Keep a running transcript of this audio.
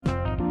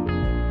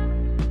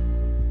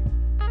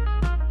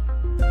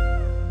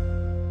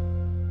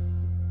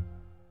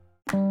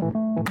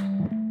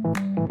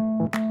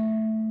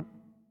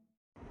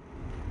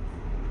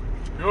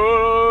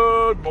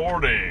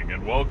morning,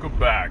 and welcome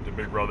back to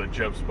Big Brother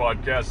Jeff's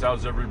podcast.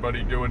 How's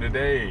everybody doing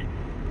today?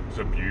 It's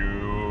a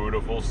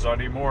beautiful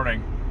sunny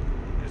morning.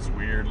 It's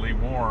weirdly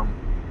warm.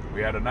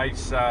 We had a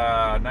nice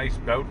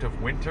bout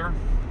of winter.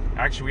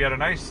 Actually, we had a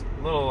nice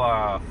little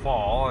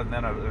fall, and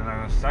then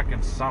a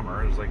second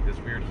summer. It was like this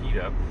weird heat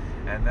up,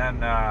 and then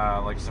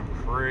like some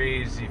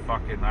crazy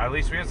fucking. At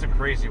least we had some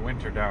crazy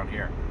winter down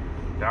here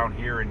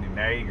in the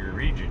Niagara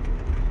region.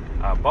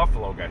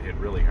 Buffalo got hit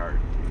really hard.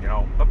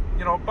 But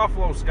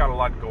Buffalo's got a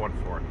lot going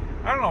for it.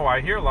 I don't know why. I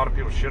hear a lot of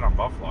people shit on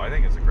Buffalo. I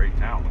think it's a great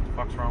town. What the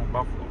fuck's wrong with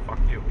Buffalo? Fuck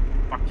you.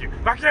 Fuck you.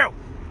 Fuck you!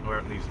 Or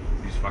at least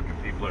these fucking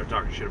people that are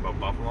talking shit about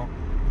Buffalo.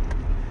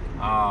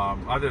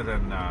 Other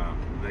than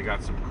they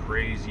got some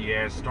crazy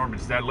ass storm.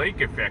 It's that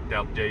lake effect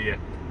out there.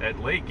 That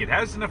lake. It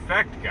has an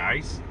effect,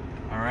 guys.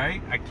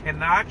 Alright? I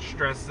cannot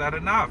stress that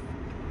enough.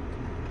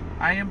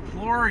 I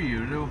implore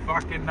you to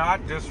fucking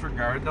not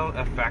disregard the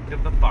effect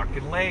of the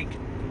fucking lake.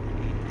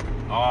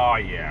 Oh,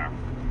 yeah.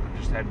 I'm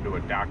just heading to a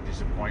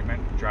doctor's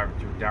appointment, driving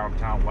through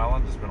downtown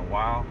Welland. It's been a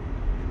while.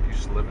 I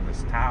used to live in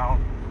this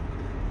town.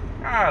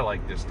 I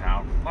like this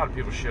town. A lot of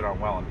people shit on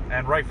Welland,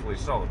 and rightfully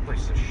so. The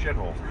place is a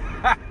shithole.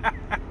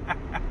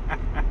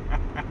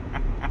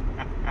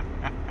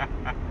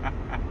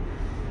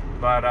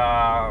 But,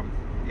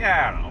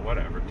 yeah, I don't know,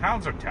 whatever.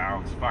 Towns are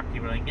towns. Fuck,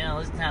 you be like, yeah,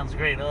 this town's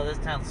great. Oh, this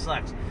town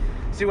sucks.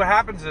 See, what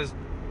happens is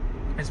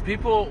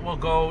people will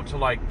go to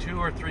like 2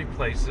 or 3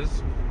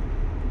 places,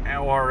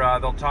 or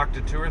they'll talk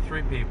to 2 or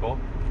 3 people,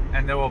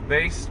 and they will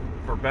base,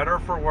 for better or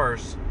for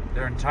worse,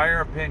 their entire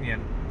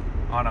opinion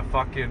on a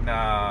fucking,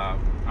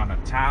 on a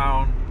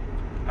town,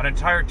 an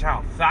entire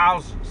town,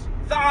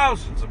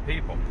 thousands of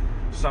people,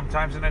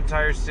 sometimes an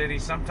entire city,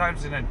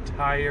 sometimes an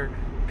entire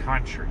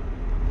country,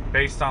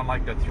 based on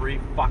like the 3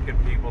 fucking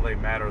people they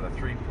met, or the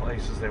 3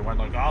 places they went,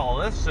 like,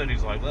 oh, this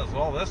city's like this,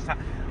 oh, this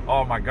town.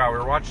 Oh my god, we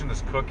were watching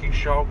this cooking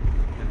show,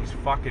 and these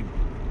fucking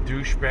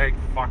douchebag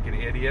fucking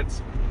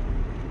idiots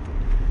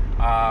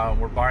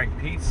were buying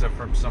pizza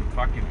from some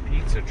fucking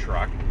pizza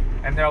truck,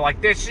 and they're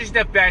like, this is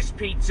the best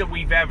pizza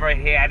we've ever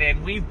had,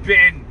 and we've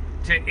been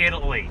to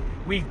Italy.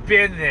 We've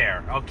been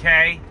there,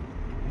 okay?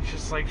 It's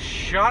just like,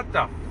 shut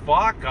the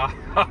fuck up.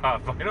 I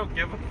don't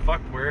give a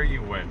fuck where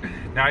you went.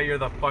 Now you're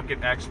the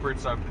fucking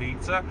experts on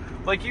pizza.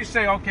 Like, you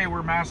say, okay,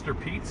 we're master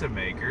pizza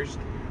makers.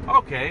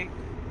 Okay,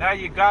 now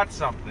you got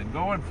something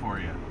going for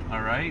you,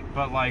 alright?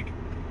 But like,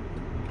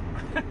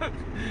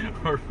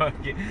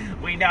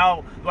 we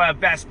know the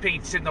best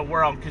pizza in the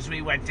world because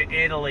we went to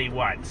Italy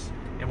once,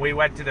 and we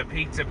went to the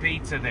pizza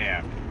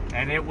there,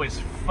 and it was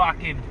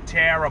fucking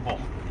terrible.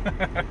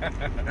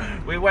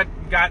 we went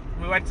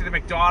to the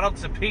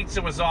McDonald's. The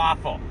pizza was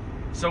awful,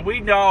 so we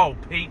know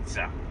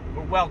pizza.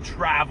 We're well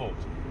traveled.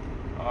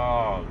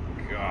 Oh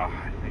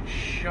god,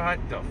 shut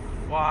the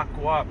fuck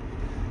up.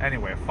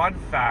 Anyway, fun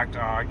fact,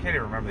 I can't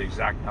even remember the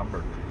exact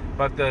number,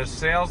 but the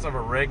sales of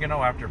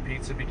oregano after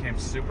pizza became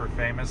super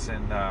famous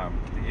in the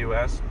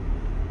U.S.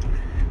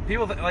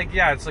 People,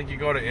 yeah, it's like you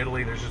go to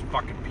Italy, there's just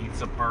fucking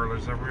pizza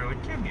parlors everywhere.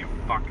 Like, give me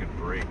a fucking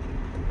break.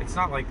 It's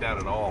not like that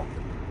at all.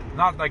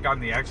 Not like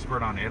I'm the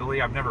expert on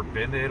Italy. I've never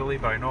been to Italy,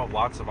 but I know of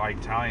lots of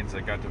Italians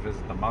that got to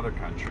visit the mother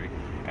country.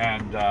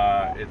 And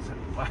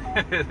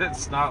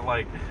it's not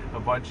like a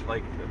bunch,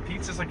 like,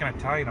 pizza's like an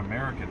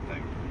Italian-American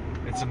thing.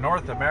 It's a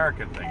North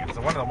American thing. It's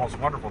one of the most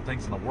wonderful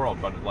things in the world,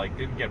 but it like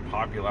didn't get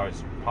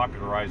popularized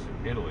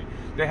in Italy.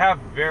 They have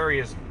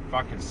various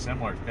fucking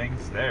similar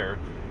things there.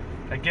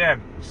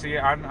 Again, see,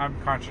 I'm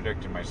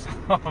contradicting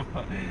myself.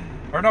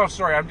 Or no,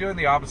 sorry, I'm doing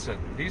the opposite.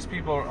 These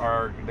people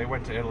they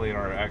went to Italy and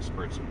are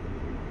experts.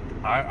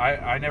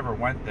 I never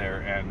went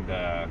there, and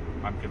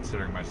I'm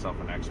considering myself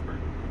an expert.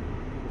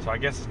 So I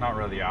guess it's not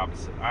really the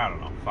opposite. I don't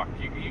know. Fuck,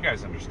 you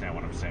guys understand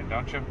what I'm saying,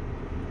 don't you?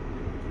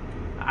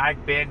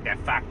 I've been to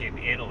fucking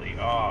Italy.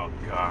 Oh,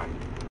 God.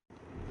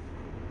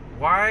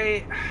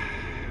 Why?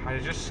 I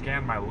just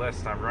scanned my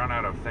list. I've run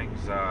out of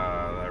things that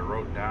I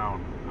wrote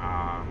down.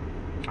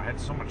 I had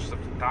so much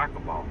stuff to talk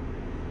about.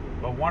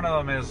 But one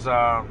of them is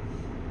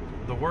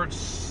the word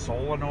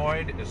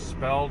solenoid is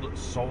spelled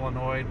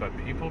solenoid, but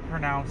people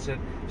pronounce it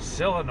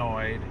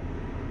solenoid.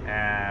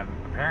 And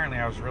apparently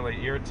I was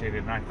really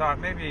irritated, and I thought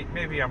maybe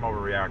I'm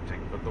overreacting.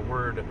 But the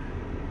word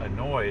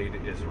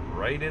annoyed is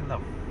right in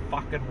the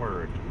fucking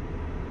word.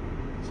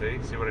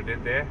 See what I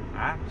did there?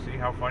 Huh? See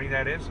how funny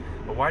that is?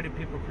 But why do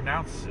people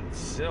pronounce it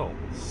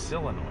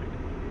solenoid?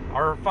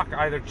 Or fuck,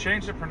 either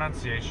change the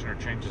pronunciation or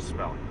change the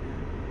spelling.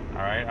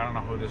 Alright, I don't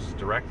know who this is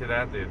directed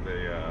at,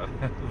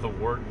 the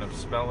warden of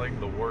spelling,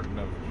 the warden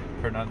of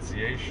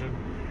pronunciation.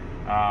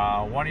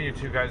 One of you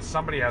two guys,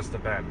 somebody has to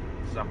bend.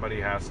 Somebody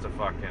has to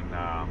fucking,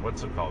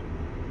 what's it called?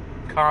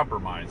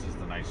 Compromise is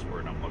the nice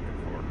word I'm looking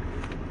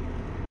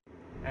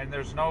for. And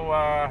there's no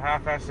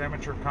half-ass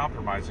amateur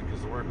compromising,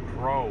 because the word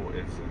pro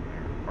is in there.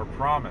 Or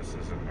promise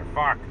is in there.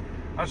 Fuck.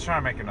 I was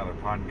trying to make another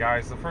pun,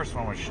 guys. The first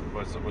one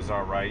was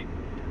all right.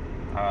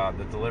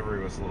 The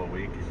delivery was a little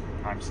weak.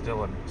 I'm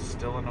still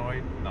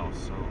annoyed. No,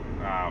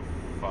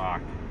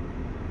 fuck.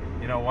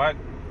 You know what,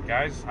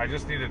 guys? I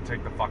just needed to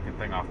take the fucking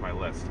thing off my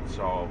list,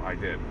 so I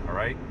did. All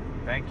right.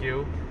 Thank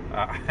you.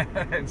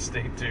 And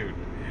stay tuned.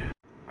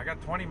 I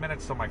got 20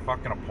 minutes till my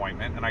fucking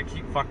appointment, and I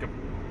keep fucking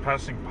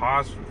pressing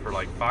pause for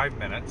like 5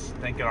 minutes,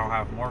 thinking I'll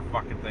have more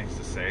fucking things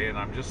to say, and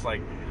I'm just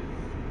like,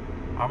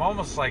 I'm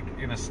almost like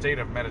in a state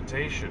of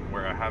meditation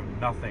where I have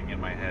nothing in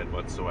my head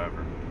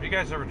whatsoever. Have you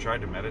guys ever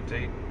tried to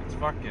meditate? It's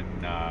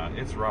fucking,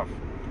 it's rough.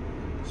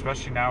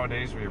 Especially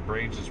nowadays where your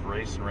brain's just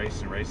racing.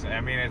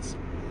 I mean, it's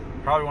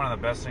probably one of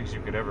the best things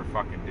you could ever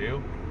fucking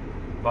do.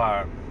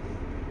 But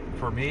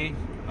for me,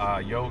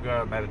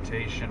 yoga,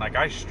 meditation, like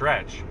I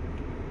stretch,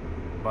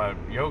 but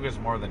yoga's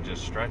more than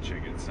just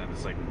stretching. It's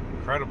like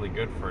incredibly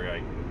good for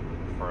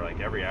like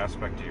every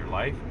aspect of your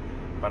life.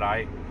 But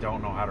I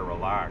don't know how to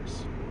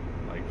relax.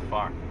 Like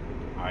fuck,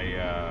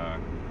 I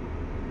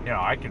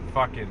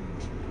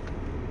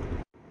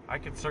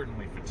can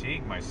certainly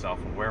fatigue myself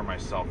and wear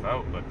myself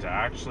out, but to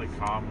actually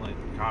calm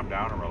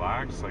down and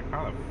relax, like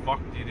how the fuck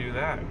do you do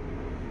that?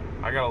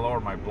 I gotta lower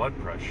my blood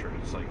pressure.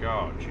 It's like,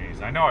 oh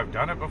geez, I know I've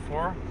done it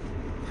before.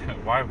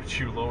 Why would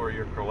you lower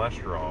your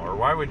cholesterol, or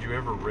why would you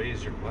ever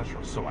raise your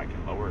cholesterol? So I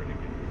can lower it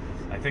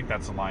again. I think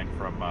that's a line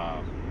from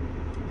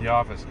The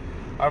Office.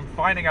 I'm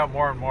finding out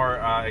more and more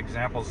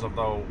examples of,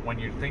 though, when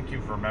you think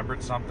you've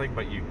remembered something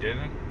but you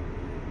didn't,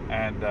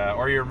 and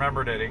or you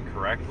remembered it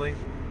incorrectly.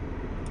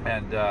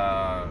 And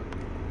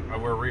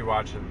we're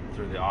rewatching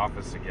through The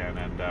Office again,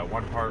 and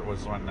one part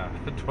was when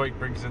Dwight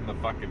brings in the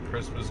fucking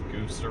Christmas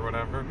goose or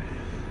whatever,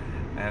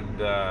 and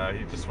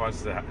he just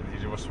wants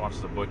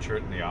to butcher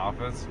it in the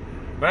office.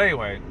 But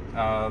anyway,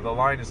 the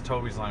line is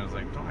Toby's line. Was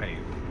like, Dwight,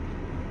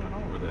 we went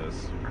over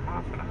this for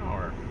half an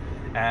hour,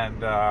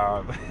 and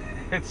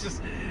it's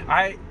just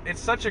it's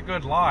such a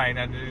good line,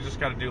 and you just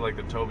got to do like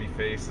the Toby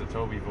face, the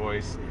Toby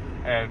voice.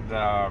 And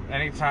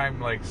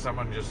anytime like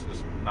someone just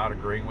is not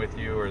agreeing with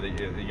you, or that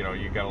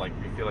you gotta like,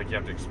 you feel like you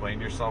have to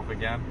explain yourself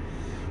again.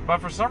 But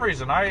for some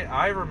reason,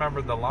 I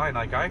remembered the line,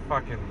 like I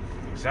fucking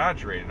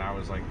exaggerated, and I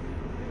was like,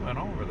 we went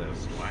over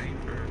this for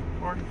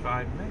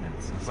 45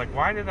 minutes. It's like,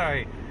 why did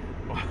I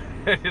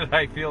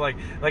feel like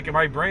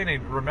my brain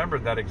had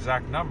remembered that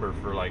exact number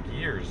for like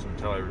years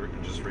until I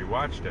just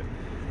rewatched it,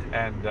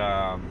 and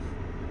I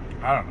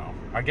don't know.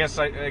 I guess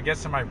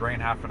in my brain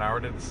half an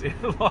hour didn't seem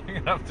long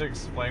enough to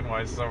explain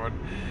why someone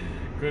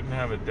couldn't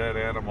have a dead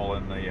animal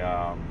in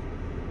the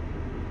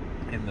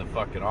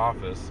fucking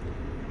office.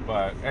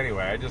 But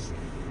anyway, I just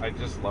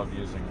love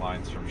using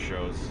lines from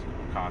shows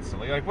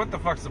constantly. Like, what the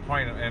fuck's the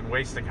point in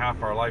wasting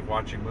half our life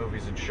watching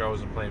movies and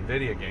shows and playing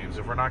video games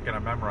if we're not going to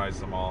memorize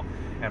them all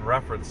and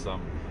reference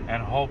them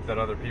and hope that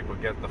other people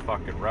get the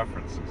fucking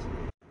references?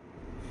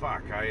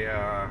 Fuck,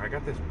 I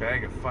got this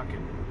bag of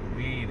fucking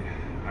weed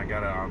I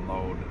gotta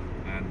unload.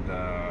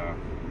 And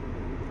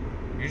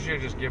usually I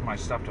just give my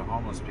stuff to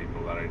homeless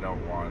people that I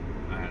don't want,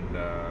 and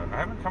I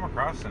haven't come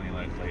across any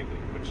lately,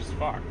 which is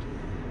fucked.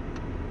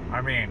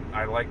 I mean,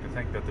 I like to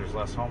think that there's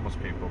less homeless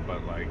people,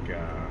 but like,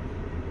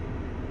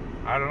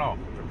 I don't know,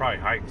 they're probably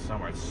hiding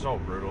somewhere. It's so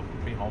brutal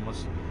to be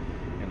homeless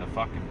in the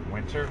fucking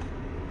winter.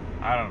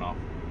 I don't know.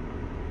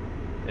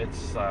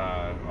 It's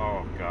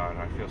oh god,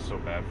 I feel so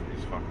bad for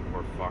these fucking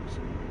poor fucks.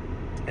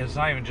 It's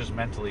not even just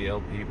mentally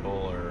ill people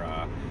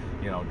or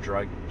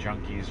drug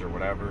junkies or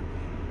whatever.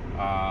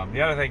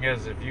 The other thing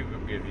is, if you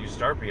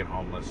start being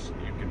homeless,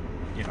 you can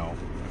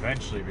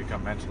eventually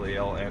become mentally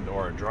ill and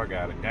or a drug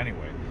addict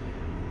anyway.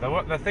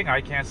 The thing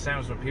I can't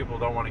stand is when people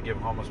don't want to give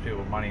homeless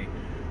people money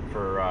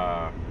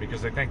for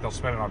because they think they'll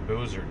spend it on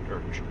booze or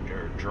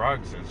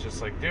drugs. And it's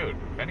just like, dude,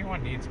 if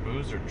anyone needs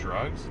booze or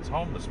drugs, it's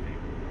homeless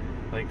people.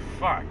 Like,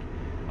 fuck.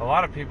 A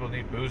lot of people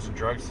need booze and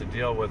drugs to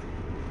deal with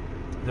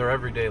their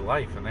everyday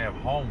life, and they have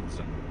homes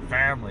and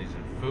families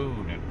and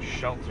food and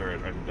shelter,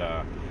 and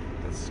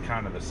it's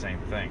kind of the same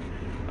thing.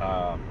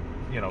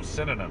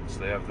 Synonyms.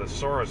 They have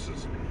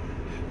thesauruses,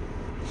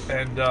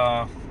 and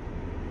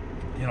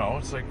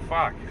it's like,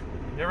 fuck.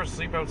 You ever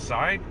sleep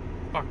outside?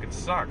 Fuck, it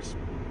sucks.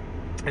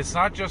 It's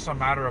not just a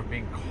matter of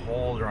being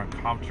cold or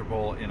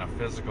uncomfortable in a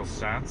physical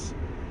sense,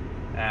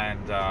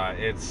 and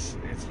it's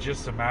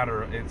just a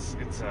matter. It's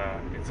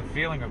a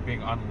feeling of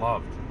being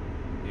unloved.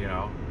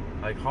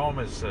 Like, home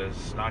is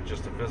not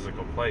just a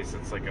physical place.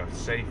 It's like a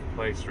safe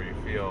place where you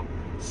feel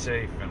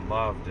safe and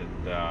loved,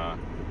 and I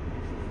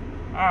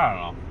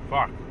don't know.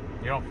 Fuck,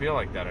 you don't feel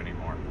like that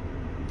anymore,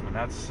 and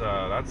that's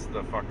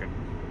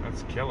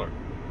killer.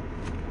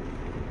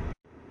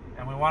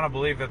 And we want to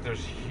believe that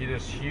there's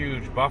this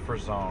huge buffer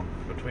zone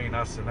between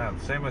us and them.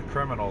 Same with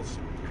criminals,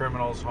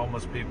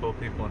 homeless people,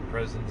 people in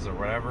prisons or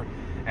whatever.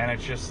 And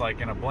it's just like,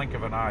 in a blink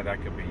of an eye,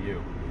 that could be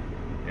you.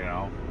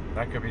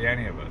 That could be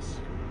any of us.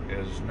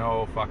 There's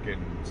no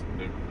fucking...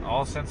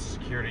 all sense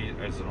of security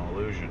is an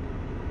illusion.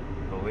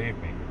 Believe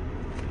me.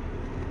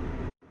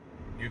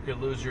 You could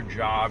lose your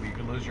job, you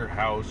could lose your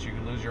house, you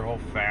could lose your whole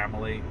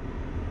family.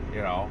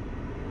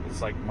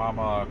 It's like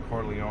Mama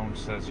Corleone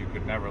says, you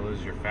could never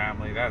lose your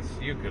family.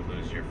 You could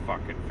lose your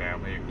fucking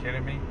family. Are you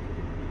kidding me?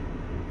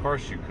 Of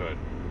course you could.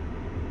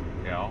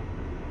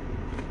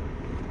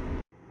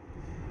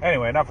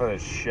 Anyway, enough of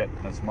this shit,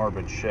 this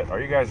morbid shit. Are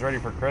you guys ready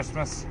for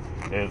Christmas?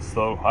 It's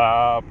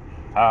the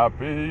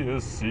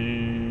happiest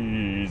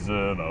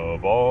season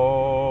of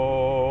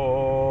all.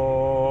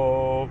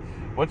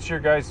 What's your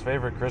guys'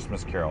 favorite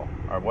Christmas carol?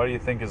 Or what do you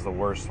think is the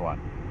worst one?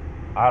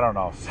 I don't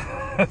know.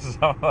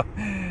 So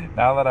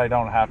now that I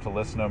don't have to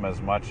listen to them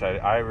as much,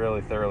 I really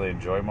thoroughly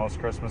enjoy most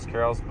Christmas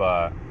carols,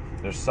 but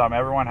there's some,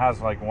 everyone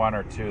has like one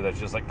or two that's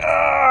just like,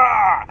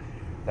 ah!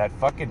 That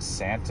fucking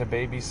Santa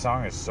Baby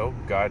song is so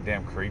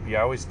goddamn creepy.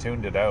 I always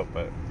tuned it out,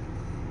 but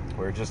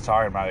we were just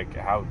talking about like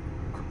how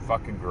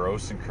fucking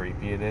gross and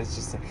creepy it is.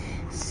 Just like,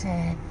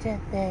 Santa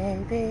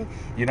Baby.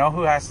 You know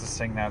who has to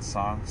sing that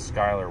song?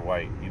 Skylar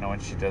White. You know when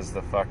she does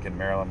the fucking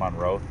Marilyn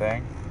Monroe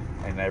thing?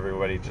 And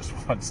everybody just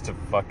wants to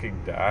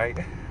fucking die.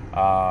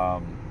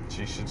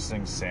 She should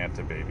sing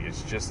Santa Baby.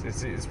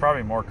 It's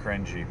probably more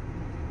cringy,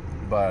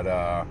 but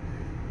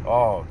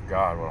oh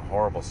god, what a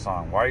horrible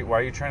song. Why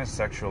are you trying to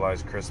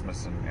sexualize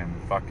Christmas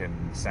and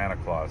fucking Santa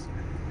Claus?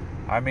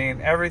 I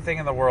mean, everything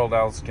in the world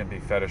else can be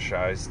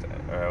fetishized.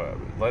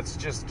 Let's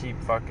just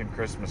keep fucking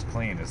Christmas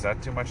clean. Is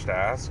that too much to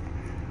ask?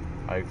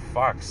 Like,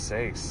 fuck's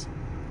sakes.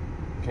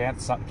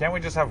 Can't we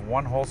just have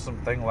one wholesome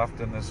thing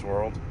left in this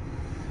world?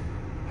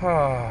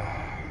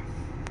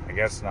 I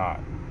guess not.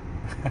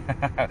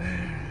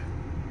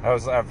 I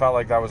felt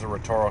like that was a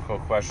rhetorical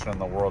question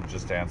and the world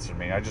just answered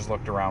me. I just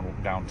looked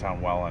around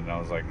downtown Welland and I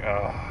was like,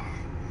 ugh.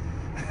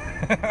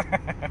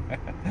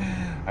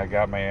 I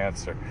got my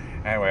answer.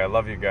 Anyway, I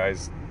love you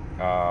guys.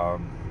 I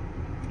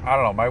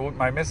don't know.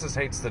 My missus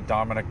hates the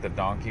Dominic the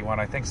Donkey one.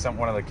 I think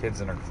one of the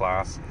kids in her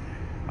class,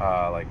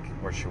 like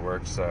where she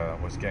works,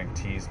 was getting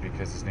teased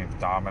because his name's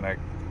Dominic,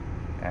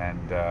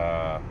 and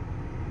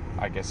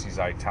I guess he's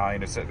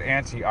Italian. It's an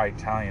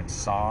anti-Italian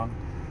song.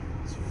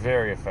 It's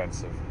very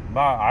offensive.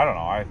 I don't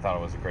know. I thought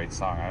it was a great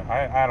song.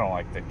 I don't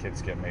like that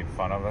kids get made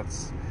fun of.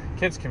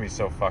 Kids can be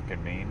so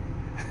fucking mean.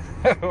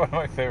 One of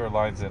my favorite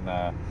lines in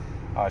oh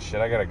shit,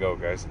 I gotta go,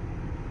 guys.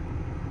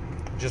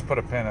 Just put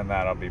a pin in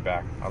that. I'll be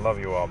back. I love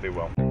you all. Be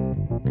well.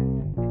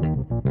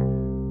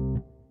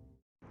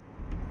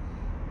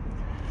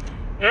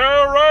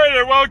 All right,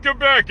 and welcome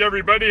back,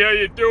 everybody. How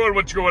you doing?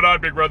 What's going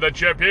on? Big Brother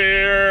Chip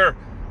here.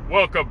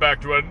 Welcome back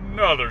to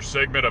another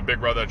segment of Big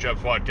Brother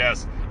Chip's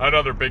podcast.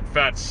 Another big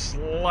fat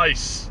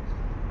slice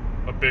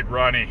of Big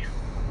Ronnie.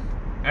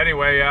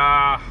 Anyway,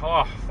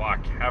 oh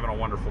fuck, having a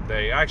wonderful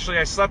day. Actually,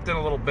 I slept in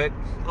a little bit.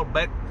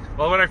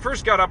 Well, when I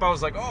first got up, I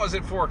was like, oh, is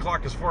it 4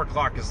 o'clock? Because 4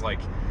 o'clock is like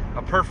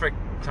a perfect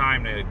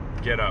time to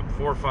get up.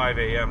 4 or 5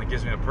 a.m. It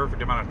gives me the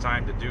perfect amount of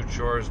time to do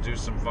chores, do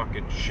some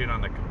fucking shit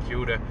on the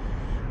computer,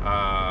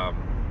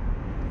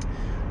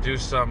 do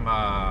some,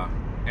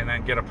 and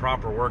then get a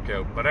proper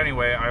workout. But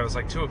anyway, I was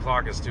like, 2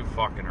 o'clock is too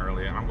fucking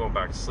early. I'm going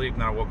back to sleep.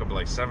 And then I woke up at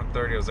like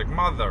 7:30. I was like,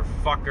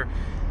 motherfucker.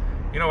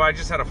 You know, I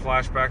just had a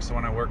flashback. So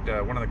when I worked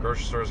at one of the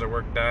grocery stores I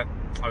worked at,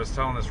 I was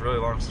telling this really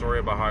long story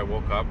about how I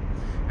woke up.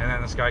 And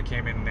then this guy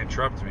came in and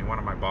interrupted me, one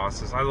of my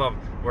bosses. I love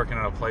working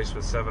at a place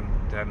with 7,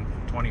 10,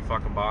 20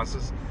 fucking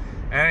bosses.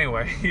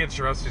 Anyway, he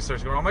interrupts me,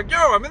 starts going, I'm like, yo,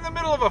 I'm in the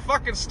middle of a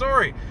fucking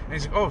story. And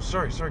he's like, oh,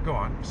 sorry, go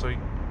on. So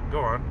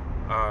go on.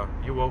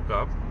 You woke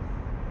up.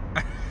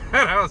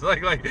 And I was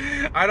like,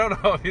 I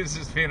don't know if he's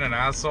just being an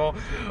asshole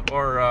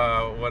or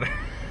what.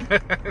 I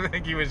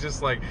think he was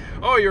just like,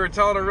 oh, you were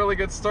telling a really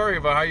good story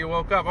about how you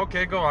woke up.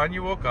 Okay, go on.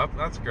 You woke up.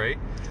 That's great.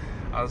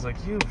 I was like,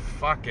 you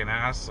fucking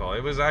asshole.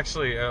 It was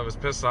actually, I was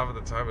pissed off at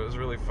the time. It was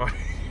really funny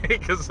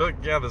because,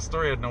 yeah, the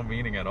story had no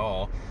meaning at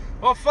all.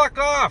 Well, fuck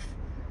off.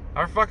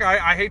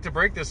 I hate to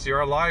break this to you.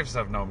 Our lives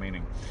have no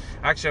meaning.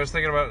 Actually, I was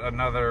thinking about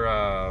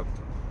another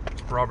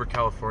Robert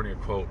California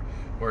quote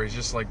where he's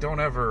just like, don't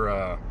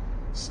ever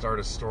start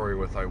a story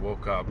with I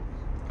woke up.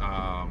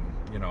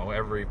 You know,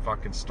 every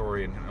fucking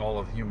story in all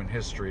of human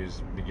history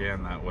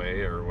began that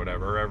way or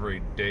whatever.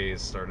 Every day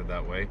has started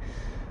that way.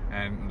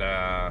 And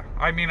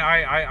I mean,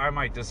 I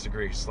might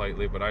disagree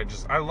slightly, but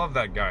I love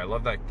that guy. I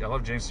love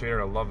James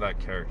Spader. I love that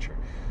character.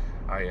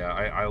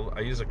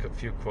 I use a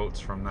few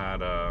quotes from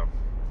that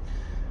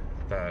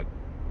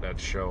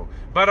show,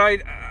 but I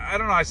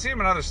don't know. I see him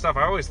in other stuff.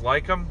 I always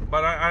like him,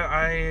 but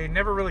I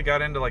never really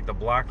got into like The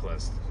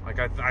Blacklist. Like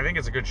I think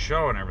it's a good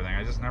show and everything.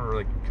 I just never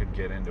really could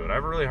get into it. I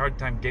have a really hard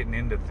time getting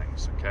into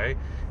things. Okay,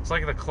 it's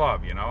like the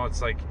club. You know,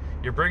 it's like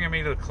you're bringing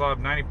me to the club.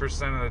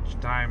 90% of the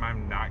time,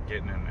 I'm not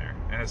getting in there,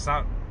 and it's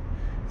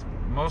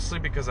mostly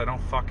because I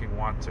don't fucking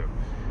want to.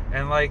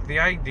 And like the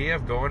idea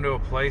of going to a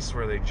place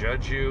where they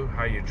judge you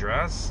how you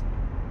dress,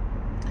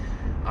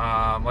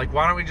 like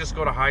why don't we just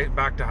go to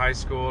back to high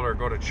school or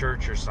go to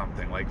church or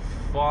something? Like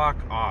fuck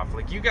off.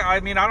 Like you get, I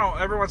mean, I don't,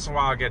 every once in a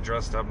while I get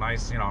dressed up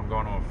nice, you know, I'm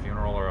going to a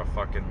funeral or a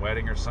fucking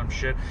wedding or some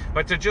shit,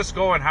 but to just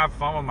go and have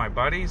fun with my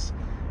buddies,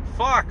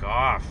 fuck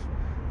off.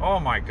 Oh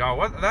my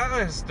god, that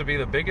has to be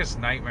the biggest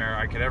nightmare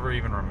I could ever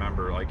even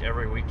remember. Like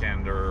every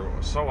weekend or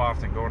so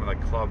often going to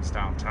like clubs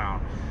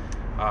downtown,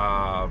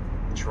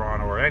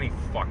 Toronto or any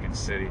fucking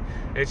city.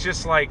 It's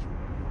just like,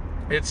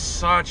 it's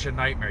such a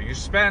nightmare. You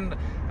spend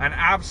an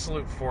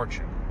absolute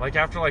fortune. Like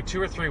after like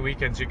 2 or 3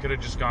 weekends, you could have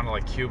just gone to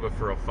like Cuba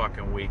for a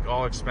fucking week,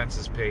 all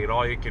expenses paid,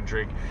 all you can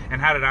drink,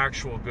 and had an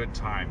actual good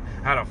time.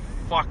 Had a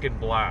fucking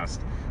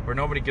blast where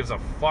nobody gives a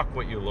fuck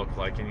what you look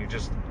like and you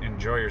just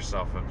enjoy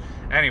yourself.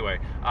 Anyway,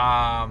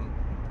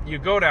 you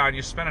go down,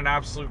 you spend an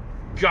absolute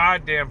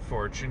goddamn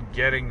fortune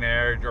getting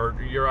there, or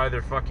you're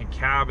either fucking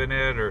cabbing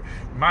it, or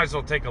you might as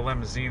well take a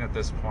limousine at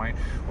this point,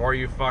 or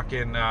you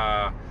fucking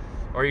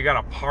or you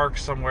gotta park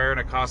somewhere and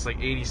it costs like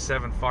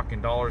 $87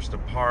 fucking to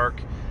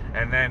park,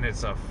 and then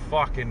it's a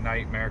fucking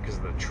nightmare because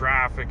of the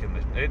traffic, and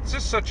it's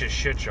just such a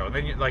shit show. And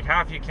then you, like,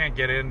 half you can't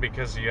get in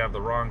because you have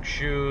the wrong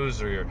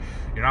shoes, or you're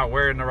not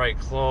wearing the right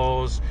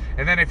clothes.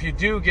 And then if you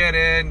do get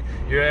in,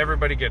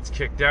 everybody gets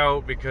kicked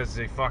out because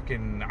they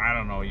fucking, I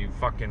don't know, you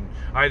fucking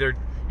either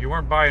you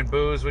weren't buying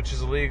booze, which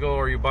is illegal,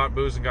 or you bought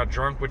booze and got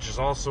drunk, which is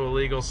also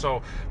illegal.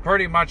 So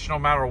pretty much no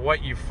matter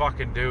what you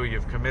fucking do,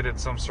 you've committed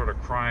some sort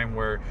of crime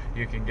where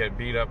you can get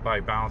beat up by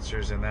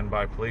bouncers and then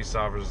by police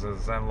officers and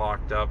then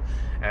locked up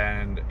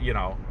and, you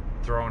know,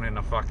 thrown in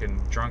a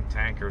fucking drunk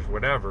tank or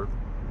whatever.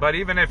 But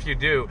even if you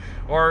do,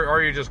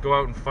 or you just go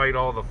out and fight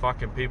all the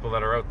fucking people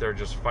that are out there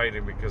just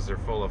fighting because they're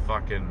full of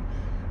fucking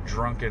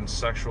drunken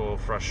sexual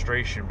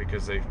frustration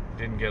because they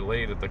didn't get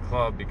laid at the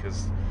club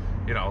because,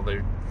 you know,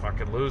 they're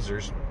fucking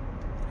losers.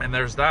 And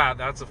there's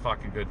that's a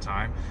fucking good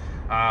time.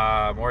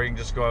 Or you can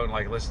just go out and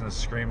like listen to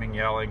screaming,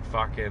 yelling,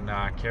 fucking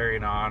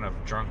carrying on of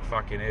drunk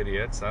fucking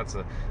idiots. That's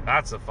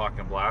a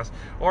fucking blast.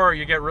 Or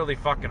you get really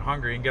fucking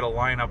hungry and get a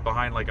lineup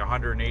behind like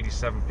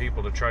 187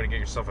 people to try to get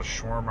yourself a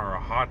shawarma or a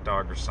hot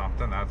dog or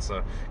something. That's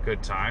a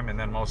good time. And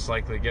then most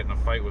likely get in a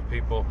fight with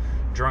people,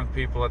 drunk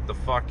people at the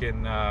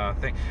fucking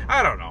thing.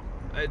 I don't know.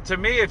 To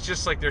me, it's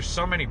just like there's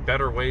so many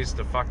better ways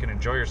to fucking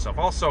enjoy yourself.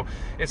 Also,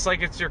 it's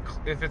like if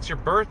it's your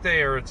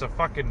birthday or it's a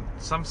fucking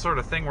some sort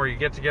of thing where you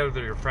get together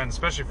with your friends,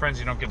 especially friends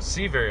you don't get to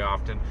see very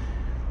often.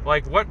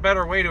 Like, what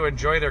better way to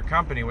enjoy their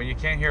company when you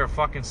can't hear a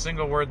fucking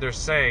single word they're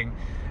saying,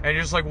 and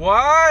you're just like,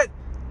 what?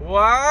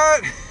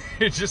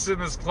 You're just in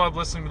this club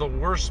listening to the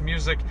worst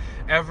music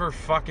ever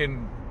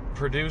fucking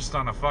produced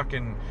on a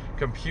fucking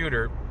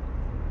computer.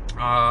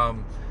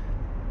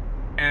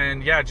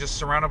 And yeah, just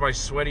surrounded by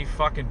sweaty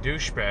fucking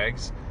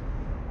douchebags.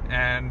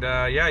 And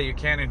yeah, you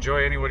can't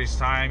enjoy anybody's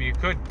time. You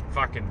could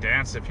fucking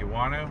dance if you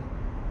want to.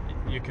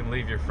 You can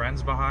leave your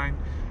friends behind.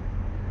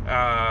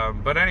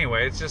 But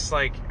anyway, it's just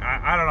like,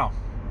 I don't know.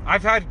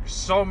 I've had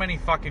so many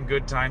fucking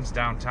good times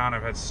downtown.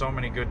 I've had so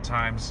many good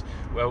times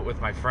with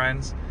my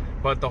friends.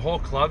 But the whole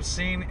club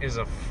scene is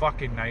a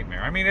fucking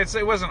nightmare. I mean,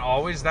 it wasn't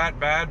always that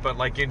bad, but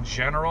like in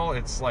general,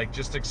 it's like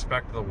just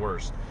expect the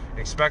worst.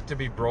 Expect to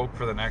be broke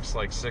for the next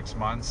like 6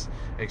 months.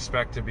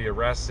 Expect to be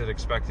arrested.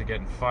 Expect to get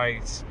in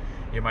fights.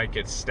 You might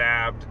get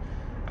stabbed.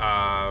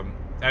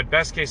 At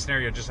best case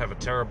scenario, just have a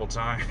terrible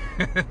time.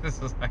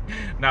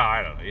 No,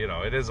 I don't know. You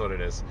know, it is what it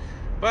is.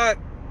 But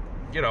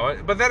you know,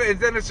 but then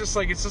it's just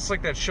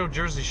like that show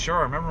Jersey Shore.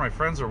 I remember my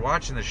friends were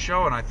watching the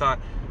show, and I thought,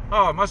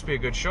 oh, it must be a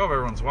good show if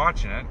everyone's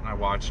watching it. And I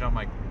watched it. I'm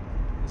like,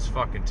 it's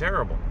fucking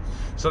terrible.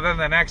 So then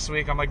the next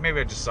week, I'm like, maybe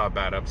I just saw a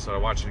bad episode. I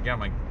watched it again. I'm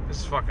like, this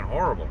is fucking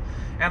horrible.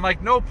 And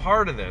like, no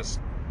part of this,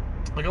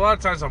 like a lot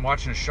of times I'm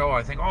watching a show,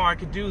 I think, oh, I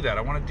could do that.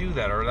 I want to do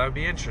that, or that would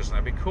be interesting.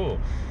 That'd be cool.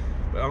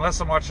 But unless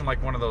I'm watching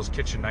like one of those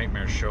kitchen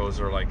nightmare shows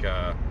or like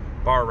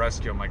Bar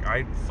Rescue, I'm like,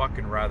 I'd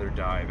fucking rather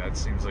die. That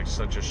seems like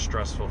such a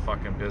stressful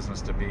fucking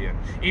business to be in.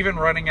 Even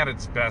running at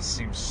its best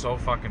seems so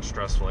fucking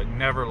stressful. It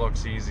never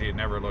looks easy. It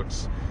never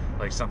looks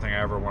like something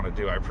I ever want to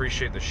do. I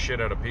appreciate the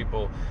shit out of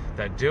people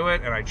that do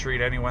it, and I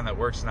treat anyone that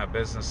works in that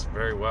business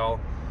very well,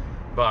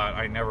 but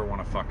I never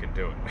want to fucking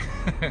do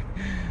it.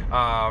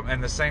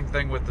 And the same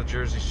thing with the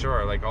Jersey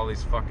Shore. Like all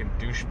these fucking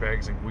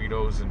douchebags and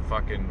Guidos and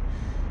fucking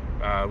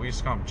we used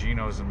to call them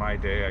Ginos in my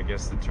day. I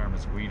guess the term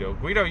is Guido.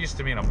 Guido used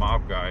to mean a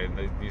mob guy,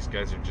 and these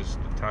guys are just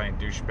Italian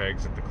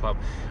douchebags at the club.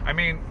 I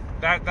mean,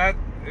 that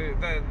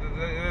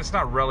it's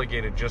not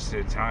relegated just to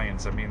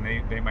Italians. I mean,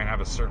 they might have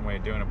a certain way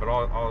of doing it, but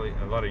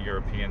a lot of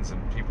Europeans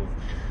and people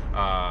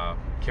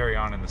carry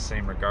on in the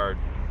same regard.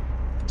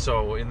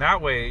 So in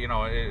that way, you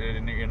know,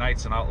 it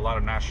unites in a lot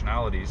of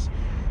nationalities.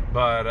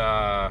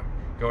 But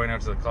going out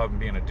to the club and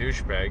being a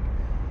douchebag.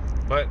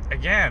 But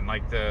again,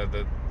 like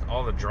the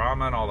all the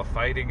drama and all the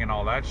fighting and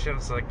all that shit,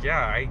 it's like,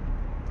 yeah, I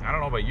don't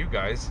know about you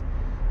guys,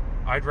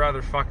 I'd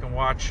rather fucking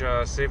watch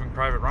Saving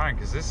Private Ryan,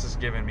 because this is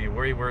giving me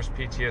way worse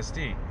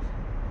PTSD.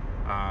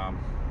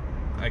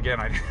 Again,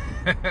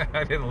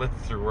 I didn't live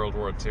through World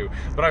War II,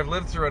 but I've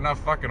lived through enough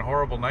fucking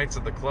horrible nights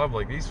at the club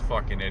like these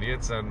fucking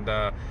idiots, and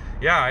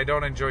yeah, I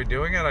don't enjoy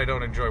doing it. I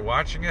don't enjoy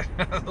watching it.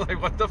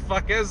 Like, what the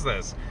fuck is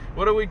this?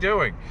 What are we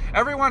doing?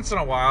 Every once in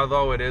a while,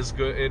 though, it is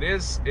good. It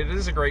is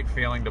a great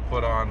feeling to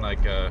put on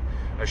like a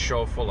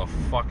show full of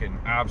fucking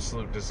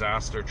absolute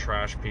disaster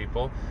trash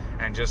people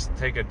and just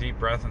take a deep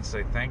breath and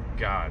say, thank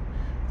God.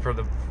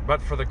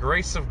 But for the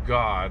grace of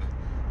God,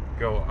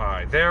 go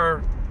I.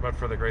 But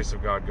for the grace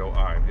of God, go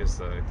I,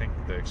 is I think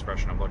the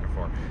expression I'm looking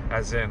for.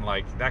 As in,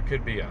 like, that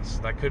could be us.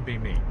 That could be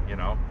me, you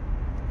know?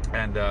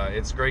 And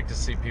it's great to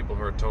see people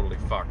who are totally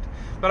fucked.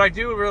 But I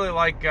do really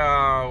like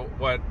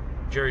what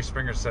Jerry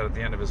Springer said at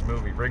the end of his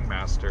movie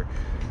Ringmaster,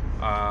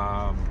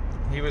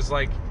 he was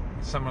like,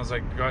 someone was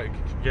like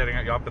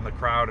getting up in the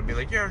crowd and be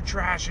like, you're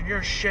trash and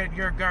you're shit,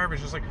 you're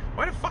garbage. It's like,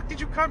 why the fuck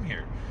did you come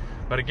here?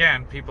 But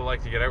again, people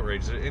like to get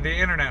outraged. The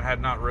internet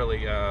had not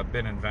really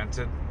been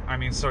invented. I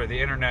mean, sorry, the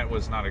internet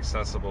was not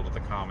accessible to the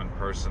common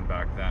person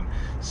back then.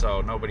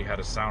 So nobody had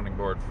a sounding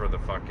board for the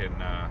fucking,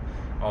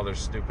 all their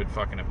stupid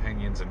fucking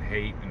opinions and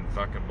hate and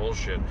fucking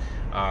bullshit.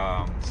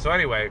 So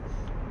anyway,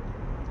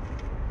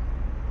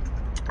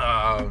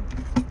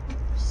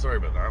 sorry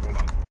about that, hold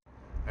on.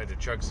 I had to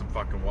chug some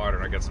fucking water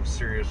and I got some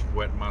serious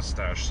wet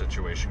mustache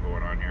situation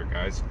going on here,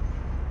 guys.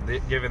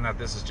 Given that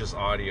this is just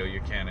audio, you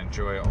can't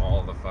enjoy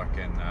all the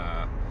fucking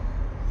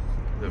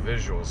the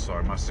visuals, so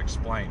I must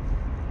explain.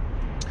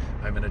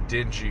 I'm in a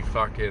dingy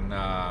fucking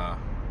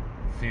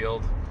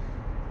field,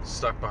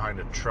 stuck behind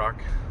a truck.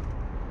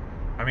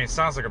 I mean, it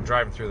sounds like I'm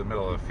driving through the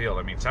middle of the field.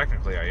 I mean,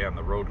 technically I am.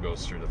 The road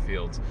goes through the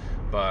fields,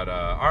 but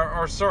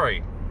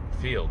sorry,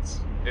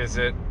 fields. Is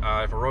it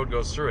if a road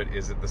goes through it?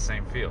 Is it the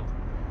same field?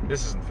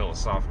 This isn't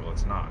philosophical.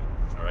 It's not.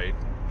 All right,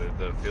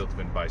 the field's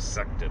been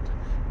dissected.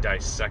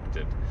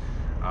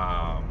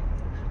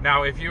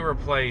 Now, if you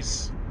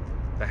replace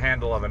the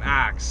handle of an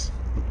axe,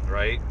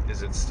 right,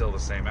 is it still the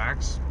same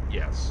axe?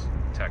 Yes,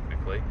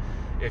 technically.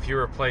 If you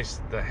replace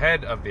the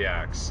head of the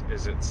axe,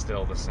 is it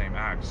still the same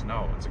axe?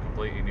 No, it's a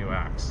completely new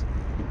axe.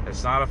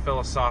 It's not a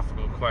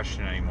philosophical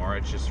question anymore.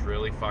 It's just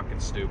really fucking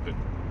stupid.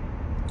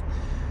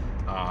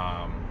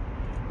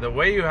 The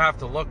way you have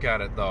to look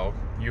at it, though,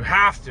 you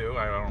have to,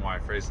 I don't know why I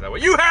phrased it that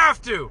way, you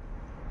have to!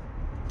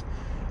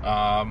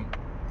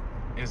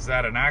 Is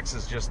that an axe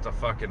is just a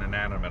fucking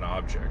inanimate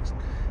object.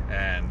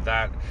 And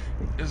that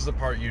is the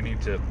part you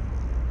need to,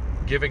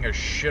 giving a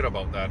shit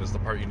about that is the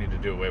part you need to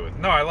do away with.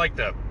 No, I like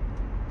that.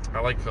 I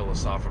like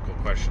philosophical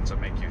questions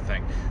that make you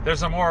think.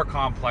 There's a more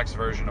complex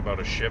version about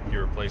a ship.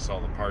 You replace all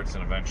the parts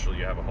and eventually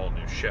you have a whole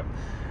new ship.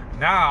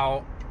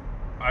 Now,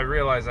 I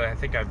realize I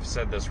think I've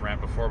said this rant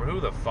before, but who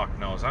the fuck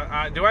knows?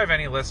 Do I have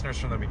any listeners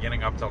from the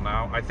beginning up till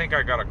now? I think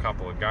I got a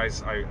couple of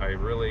guys. I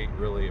really,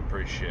 really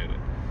appreciate it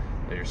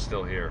that you're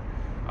still here.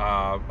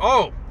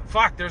 Oh,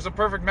 fuck, there's a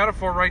perfect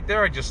metaphor right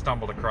there I just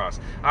stumbled across.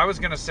 I was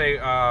going to say,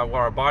 well,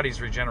 our bodies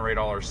regenerate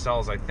all our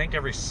cells. I think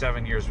every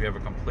 7 years we have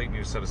a complete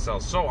new set of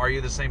cells. So are you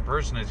the same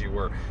person as you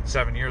were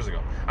 7 years ago?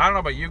 I don't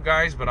know about you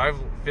guys, but I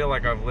feel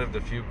like I've lived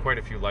quite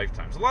a few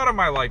lifetimes. A lot of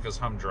my life is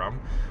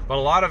humdrum, but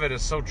a lot of it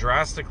is so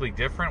drastically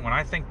different. When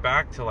I think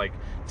back to like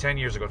 10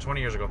 years ago, 20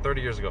 years ago,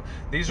 30 years ago,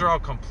 these are all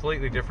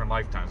completely different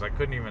lifetimes. I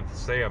couldn't even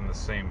say I'm the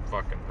same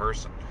fucking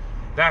person.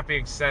 That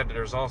being said,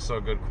 there's also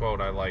a good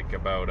quote I like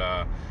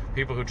about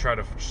people who try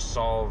to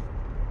solve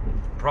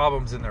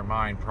problems in their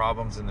mind,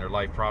 problems in their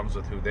life, problems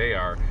with who they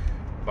are,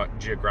 but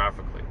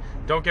geographically.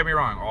 Don't get me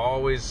wrong,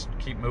 always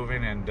keep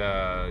moving and,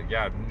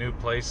 yeah, new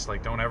place,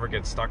 like don't ever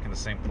get stuck in the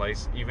same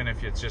place. Even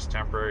if it's just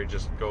temporary,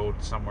 just go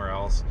somewhere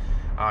else.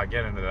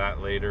 Get into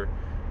that later,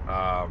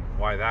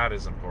 why that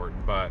is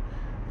important. But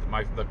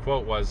the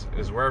quote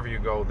is wherever you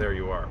go, there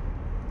you are.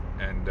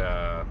 And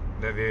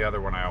the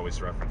other one I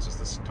always reference is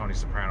this Tony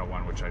Soprano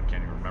one, which I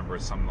can't even remember.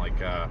 It's something like,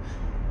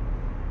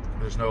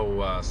 there's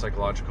no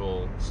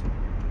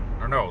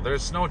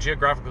there's no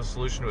geographical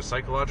solution to a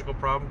psychological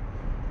problem.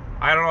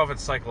 I don't know if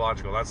it's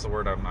psychological. That's the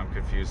word I'm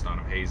confused on.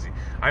 I'm hazy.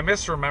 I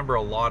misremember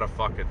a lot of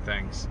fucking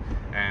things.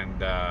 And,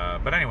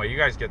 but anyway, you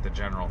guys get the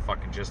general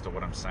fucking gist of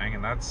what I'm saying,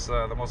 and that's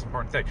the most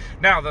important thing.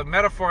 Now, the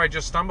metaphor I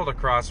just stumbled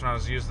across when I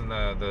was using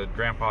the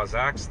Grandpa's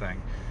Axe thing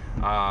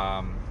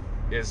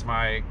is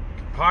my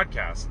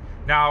podcast.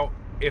 Now,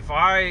 if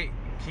I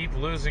keep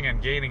losing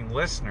and gaining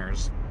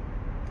listeners,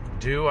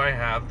 do I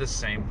have the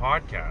same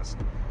podcast?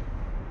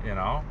 You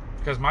know?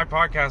 Because my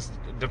podcast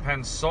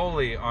depends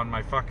solely on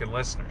my fucking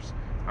listeners.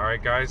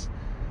 Alright, guys?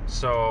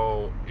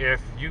 So,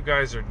 if you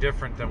guys are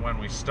different than when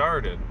we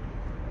started,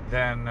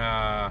 then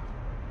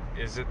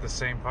is it the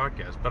same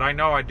podcast? But I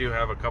know I do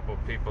have a couple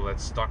of people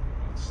that stuck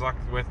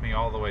with me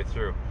all the way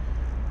through.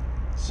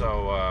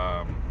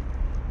 So,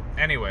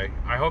 anyway,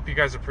 I hope you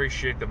guys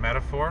appreciate the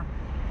metaphor.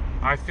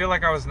 I feel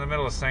like I was in the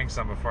middle of saying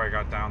something before I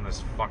got down this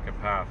fucking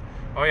path.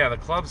 Oh yeah, the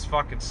clubs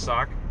fucking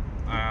suck.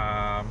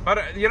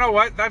 But you know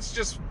what? That's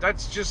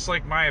just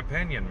like my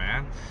opinion,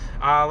 man.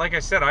 Like I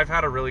said, I've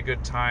had a really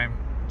good time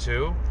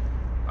too.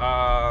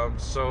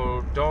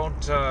 So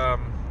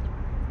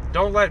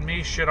don't let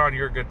me shit on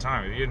your good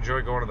time. If you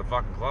enjoy going to the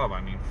fucking club,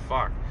 I mean,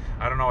 fuck.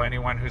 I don't know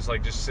anyone who's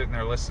like just sitting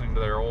there listening to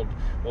their old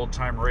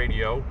time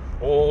radio,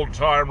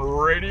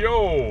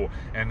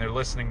 and they're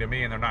listening to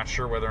me and they're not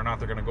sure whether or not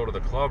they're gonna go to the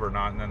club or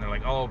not, and then they're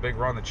like, oh, Big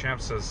Ron the Champ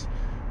says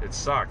it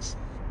sucks.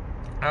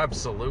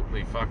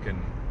 Absolutely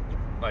fucking,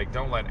 like,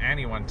 don't let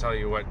anyone tell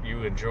you what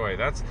you enjoy.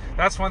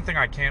 That's one thing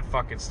I can't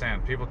fucking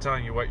stand. People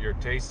telling you what your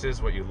taste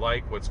is, what you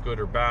like, what's good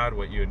or bad,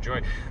 what you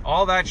enjoy.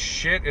 All that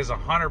shit is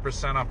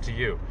 100% up to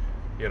you,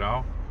 you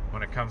know,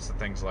 when it comes to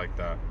things like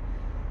that.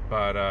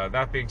 But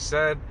that being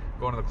said,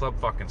 going to the club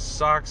fucking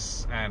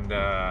sucks, and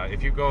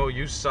if you go,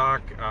 you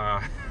suck.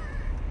 And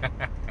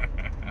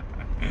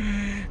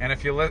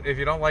if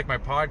you don't like my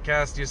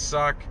podcast, you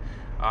suck.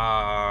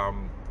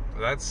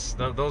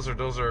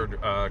 those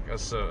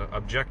are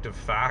objective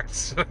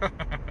facts.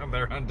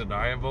 They're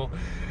undeniable.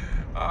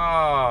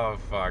 Oh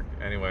fuck.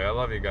 Anyway, I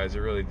love you guys. I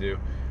really do.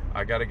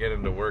 I got to get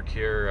into work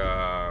here.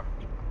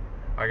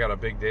 I got a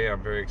big day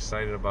I'm very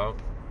excited about.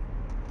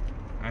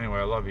 Anyway,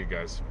 I love you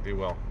guys. Be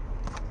well.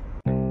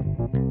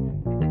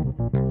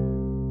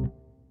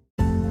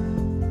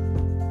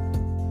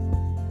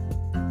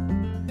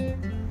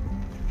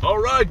 All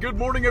right, good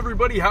morning,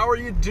 everybody. How are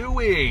you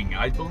doing?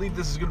 I believe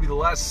this is going to be the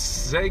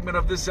last segment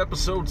of this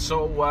episode,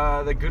 so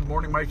the good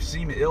morning might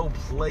seem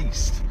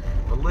ill-placed.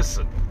 But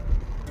listen,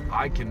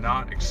 I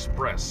cannot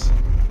express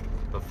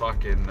the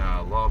fucking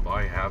love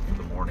I have for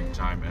the morning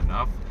time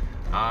enough.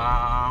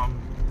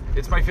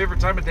 It's my favorite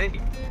time of day.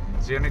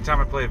 See, anytime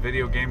I play a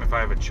video game, if I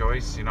have a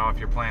choice, you know, if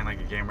you're playing like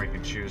a game where you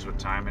can choose what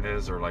time it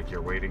is, or like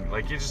you're waiting,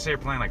 like you just say you're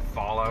playing like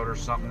Fallout or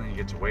something and you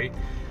get to wait,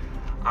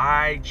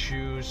 I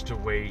choose to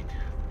wait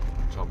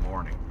till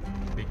morning,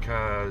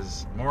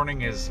 because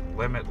morning is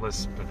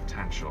limitless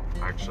potential.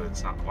 Actually,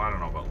 it's not. Well, I don't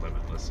know about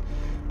limitless,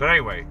 but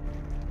anyway,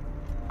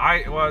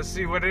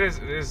 see what it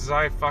is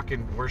I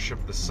fucking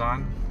worship the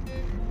sun.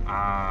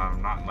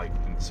 Not like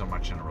so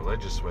much in a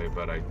religious way,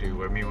 but I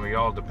do. I mean, we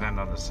all depend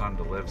on the sun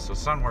to live, so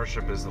sun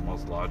worship is the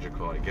most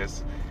logical, I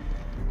guess.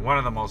 One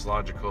of the most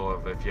logical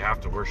of, if you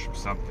have to worship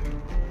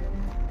something,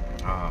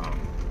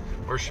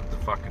 worship the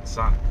fucking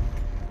sun.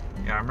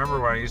 Yeah, I remember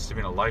when I used to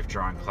be in a life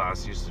drawing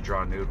class, I used to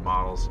draw nude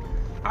models.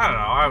 I don't know,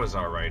 I was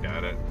alright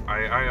at it.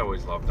 I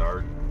always loved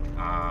art.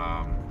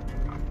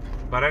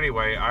 But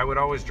anyway, I would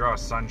always draw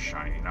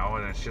sunshine, you know,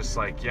 and it's just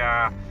like,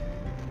 yeah.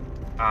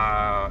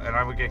 And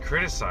I would get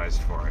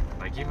criticized for it,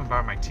 like even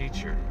by my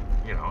teacher.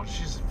 You know,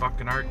 she's a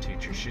fucking art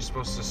teacher. She's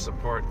supposed to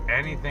support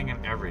anything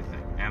and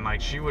everything. And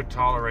like, she would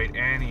tolerate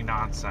any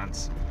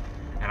nonsense,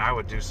 and I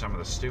would do some of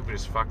the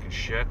stupidest fucking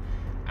shit.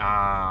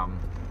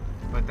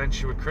 But then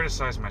she would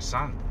criticize my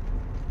son.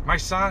 My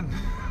son!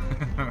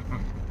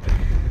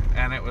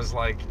 And it was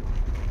like,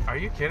 are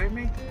you kidding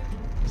me?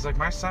 It's like,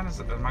 my son is,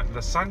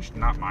 the sun,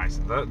 not my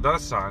son, the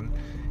sun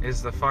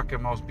is the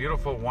fucking most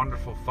beautiful,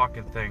 wonderful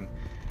fucking thing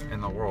in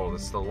the world.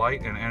 It's the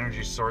light and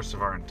energy source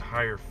of our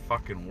entire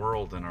fucking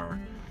world, and our,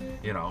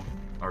 you know,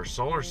 our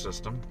solar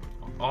system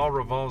all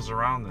revolves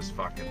around this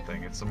fucking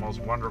thing. It's the most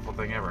wonderful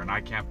thing ever, and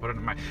I can't put it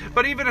in my,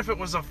 but even if it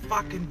was a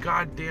fucking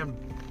goddamn,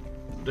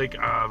 like,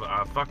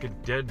 a fucking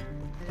dead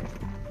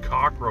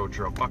cockroach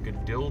or a fucking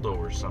dildo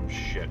or some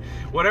shit,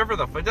 whatever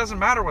it doesn't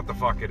matter what the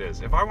fuck it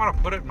is. If I want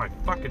to put it in my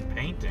fucking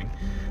painting,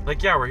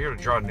 like, yeah, we're here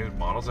to draw nude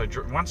models.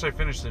 Once I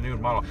finish the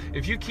nude model,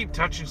 if you keep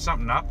touching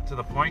something up to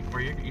the point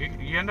where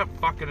you end up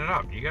fucking it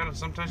up,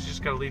 sometimes you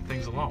just gotta leave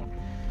things alone.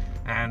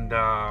 And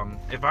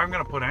if I'm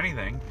gonna put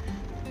anything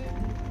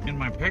in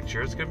my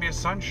picture, it's gonna be a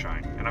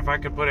sunshine. And if I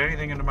could put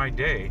anything into my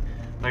day,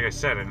 like I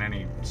said, in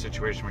any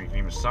situation where you can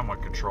even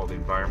somewhat control the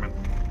environment,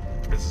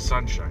 it's the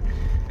sunshine.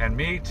 And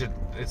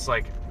it's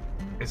like,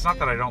 it's not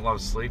that I don't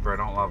love sleep or I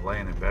don't love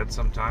laying in bed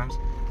sometimes,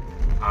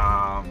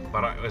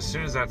 but as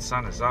soon as that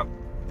sun is up,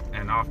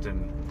 and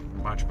often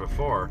much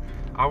before,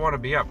 I want to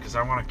be up, because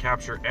I want to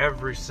capture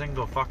every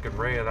single fucking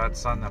ray of that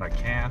sun that I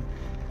can,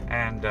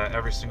 and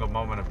every single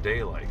moment of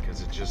daylight,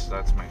 because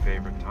that's my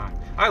favorite time.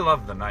 I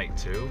love the night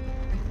too.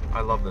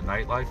 I love the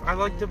nightlife. I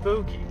like to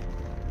boogie,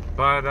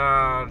 but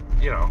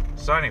you know.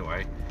 So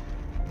anyway,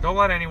 don't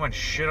let anyone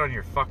shit on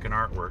your fucking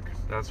artwork.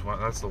 That's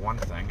the one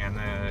thing. And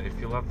if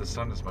you love the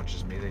sun as much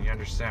as me, then you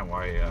understand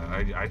why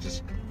I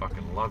just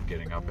fucking love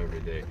getting up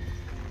every day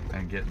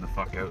and getting the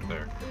fuck out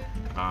there.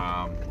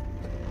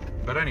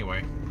 But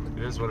anyway,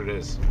 it is what it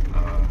is.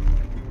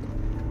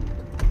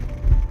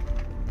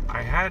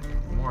 I had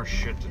more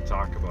shit to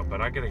talk about,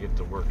 but I gotta get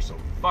to work, so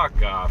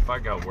fuck off. I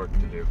got work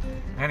to do.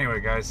 Anyway,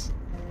 guys,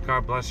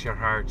 God bless your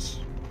hearts.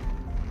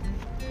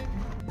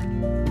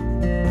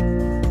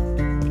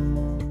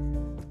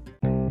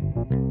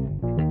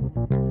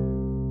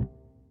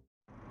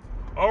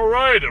 All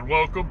right, and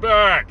welcome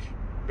back.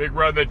 Big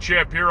Run the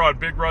Chip here on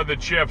Big Run the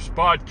Chip's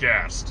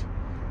podcast.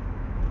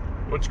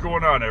 What's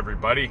going on,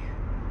 everybody?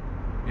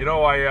 You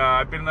know,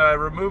 I've been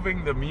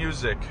removing the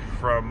music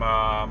from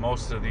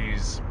most of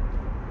these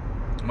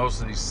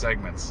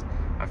segments.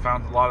 I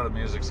found a lot of the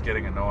music's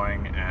getting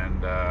annoying,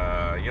 and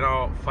you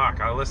know, fuck,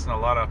 I listen to a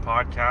lot of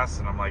podcasts,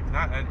 and I'm like,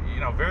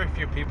 very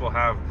few people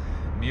have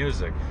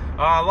music.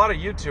 A lot of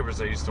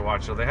YouTubers I used to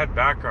watch, so they had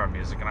background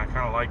music, and I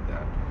kind of liked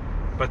that.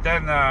 But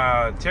then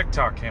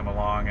TikTok came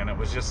along, and it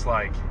was just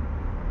like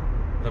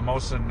the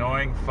most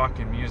annoying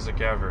fucking music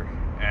ever,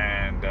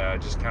 and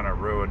just kind of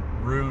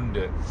ruined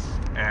it.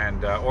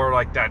 And or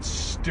like that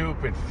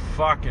stupid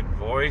fucking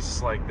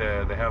voice, like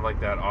they have like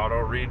that auto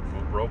read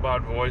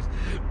robot voice.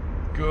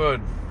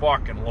 Good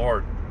fucking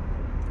lord,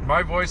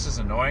 my voice is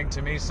annoying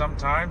to me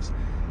sometimes,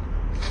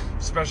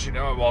 especially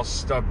now while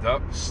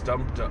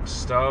stuffed.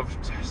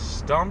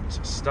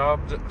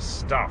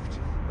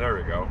 There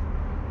we go.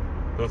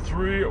 The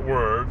three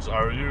words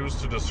I use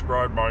to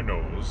describe my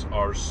nose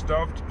are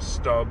stuffed,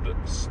 stubbed,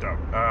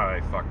 stuffed.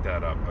 I fucked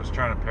that up. I was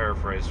trying to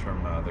paraphrase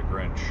from The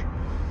Grinch.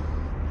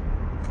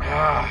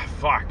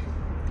 Fuck.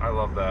 I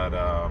love that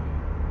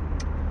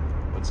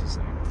what's his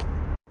name?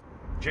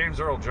 James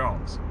Earl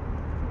Jones.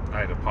 I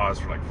had to pause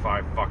for like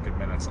 5 fucking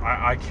minutes.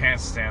 I can't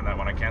stand that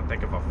when I can't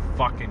think of a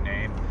fucking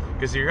name,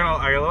 because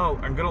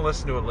I'm gonna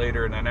listen to it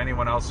later, and then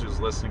anyone else who's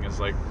listening is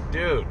like,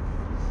 dude,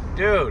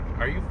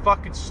 are you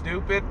fucking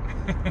stupid?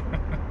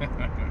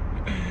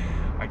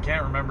 I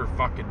can't remember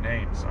fucking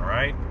names, all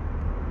right?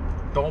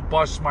 Don't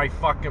bust my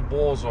fucking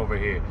balls over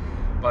here.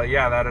 But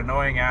yeah, that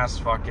annoying ass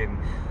fucking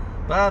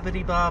blah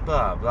blah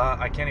blah blah.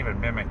 I can't even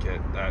mimic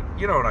it. That,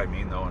 you know what I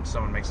mean though. When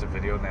someone makes a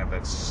video and they have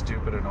that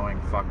stupid annoying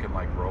fucking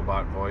like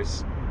robot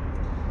voice,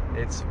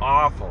 it's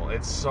awful.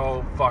 It's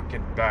so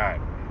fucking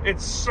bad.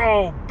 It's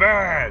so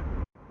bad.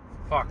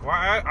 Fuck.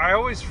 Why I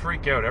always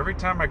freak out every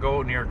time I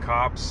go near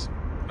cops.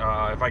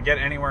 If I get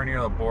anywhere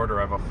near the border,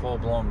 I have a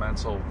full-blown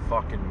mental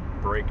fucking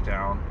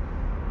breakdown.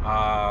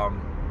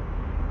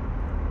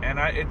 And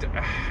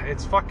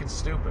it's fucking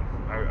stupid.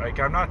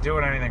 I'm not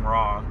doing anything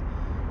wrong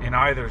in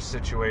either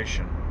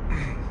situation.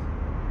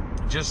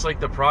 Just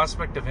like the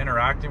prospect of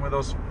interacting with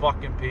those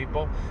fucking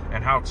people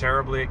and how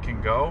terribly it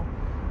can go,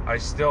 I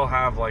still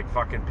have like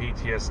fucking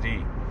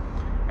PTSD.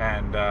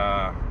 And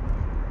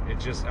it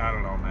just, I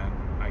don't know, man.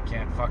 I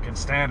can't fucking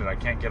stand it. I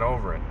can't get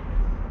over it.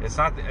 It's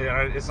not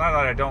that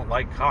I don't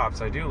like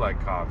cops. I do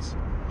like cops.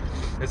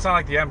 It's not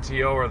like the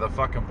MTO or the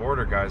fucking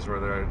border guys where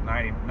they're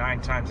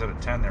 99 times out of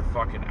 10 they're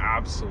fucking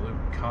absolute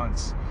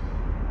cunts.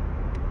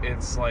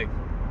 It's like,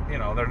 you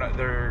know,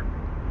 they're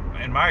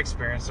in my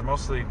experience they're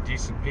mostly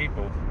decent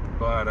people,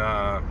 but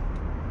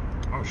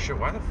oh shit,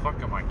 why the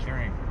fuck am I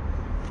carrying?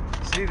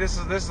 See, this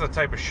is the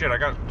type of shit. I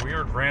got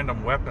weird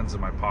random weapons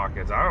in my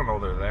pockets. I don't know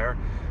they're there.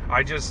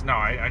 I needed,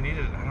 I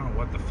don't know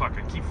what the fuck.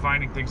 I keep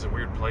finding things in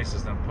weird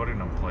places, then putting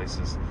them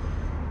places.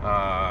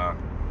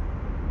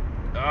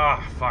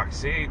 Fuck.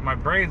 See, my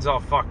brain's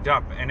all fucked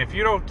up. And if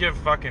you don't give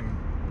fucking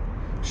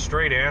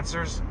straight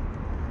answers,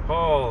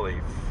 holy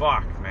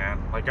fuck,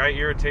 man. Like, I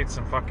irritate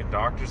some fucking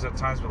doctors at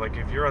times, but like,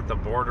 if you're at the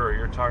border or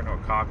you're talking to a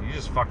cop, you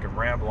just fucking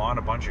ramble on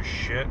a bunch of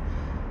shit.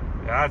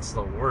 That's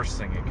the worst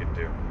thing you can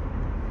do.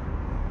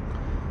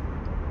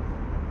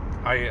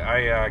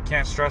 I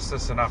can't stress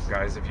this enough,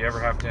 guys. If you ever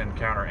have to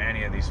encounter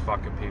any of these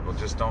fucking people,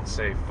 just don't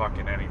say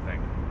fucking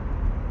anything.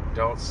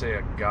 Don't say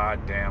a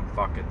goddamn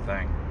fucking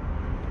thing.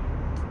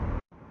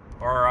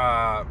 Or,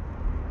 I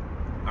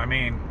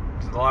mean,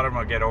 a lot of them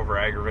will get over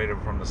aggravated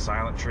from the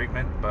silent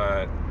treatment,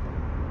 but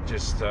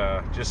just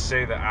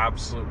say the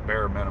absolute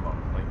bare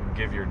minimum. Like,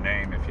 give your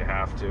name if you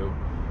have to,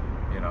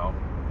 you know,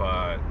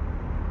 but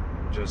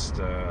just,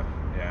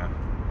 yeah.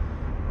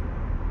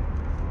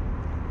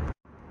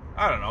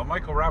 I don't know,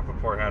 Michael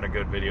Rappaport had a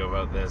good video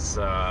about this.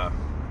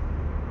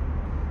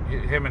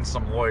 Him and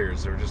some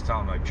lawyers, they were just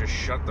telling him, like, just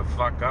shut the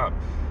fuck up.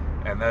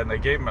 And then they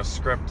gave him a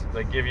script.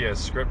 They give you a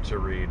script to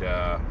read,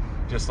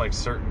 just like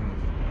certain,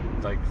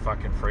 like,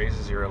 fucking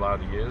phrases you're allowed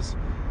to use.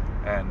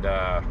 And,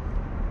 I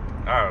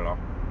don't know.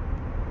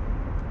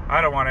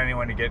 I don't want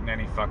anyone to get in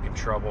any fucking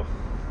trouble.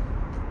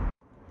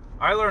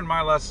 I learned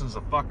my lessons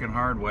the fucking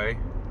hard way.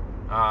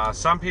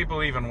 Some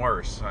people even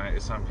worse.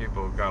 Some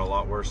people got a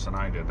lot worse than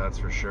I did, that's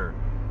for sure.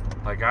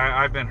 Like,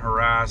 I've been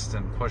harassed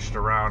and pushed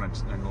around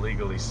and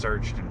illegally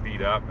searched and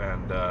beat up,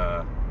 and,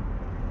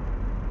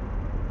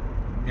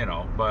 you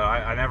know, but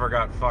I never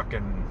got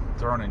fucking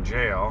thrown in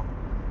jail,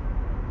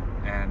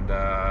 and,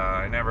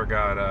 I never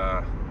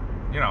got,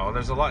 you know,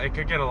 it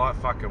could get a lot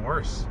fucking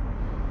worse,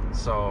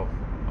 so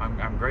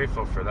I'm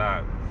grateful for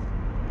that.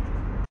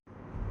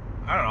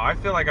 I don't know, I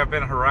feel like I've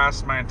been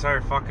harassed my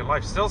entire fucking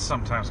life. Still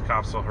sometimes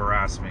cops will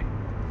harass me,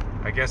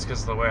 I guess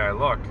because of the way I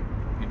look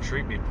and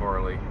treat me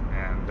poorly.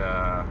 And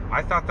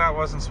I thought that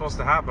wasn't supposed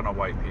to happen to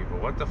white people.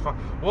 What the fuck?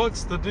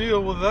 What's the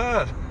deal with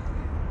that?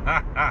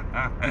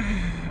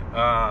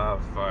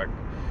 Fuck.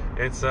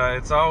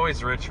 It's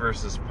always rich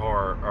versus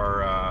poor.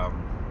 Or,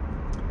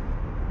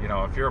 you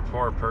know, if you're a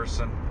poor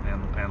person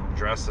and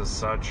dress as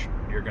such,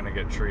 you're going to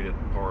get treated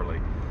poorly.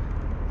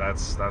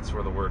 That's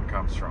where the word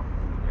comes from,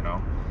 you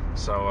know?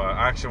 So,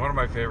 actually, one of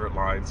my favorite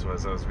lines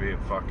was I was being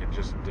fucking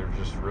they're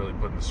just really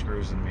putting the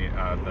screws in me,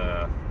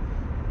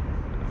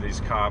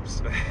 these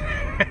cops,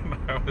 and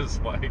I was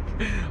like,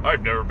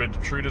 I've never been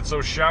treated so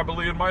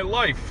shabbily in my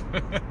life.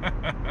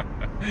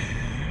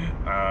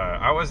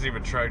 I wasn't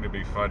even trying to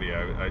be funny.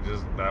 I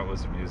just, that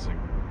was amusing.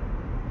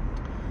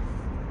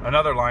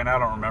 Another line I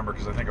don't remember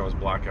because I think I was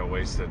blackout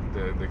wasted.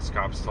 The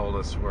cops told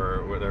us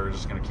where they were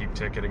just going to keep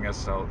ticketing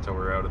us till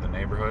we're out of the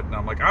neighborhood, and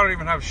I'm like, I don't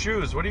even have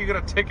shoes. What are you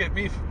going to ticket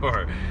me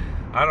for?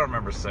 I don't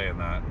remember saying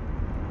that.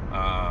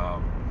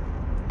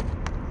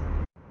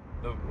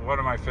 One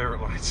of my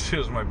favorite lines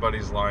too is my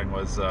buddy's line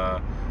was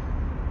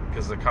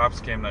because the cops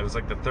came. It was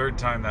like the third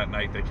time that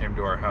night they came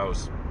to our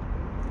house,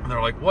 and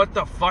they're like, "What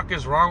the fuck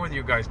is wrong with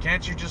you guys?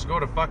 Can't you just go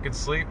to fucking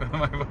sleep?" And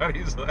my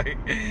buddy's like,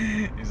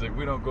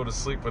 "We don't go to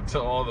sleep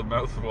until all the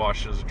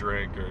mouthwash is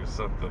drank or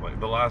something, like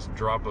the last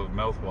drop of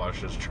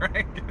mouthwash is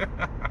drank."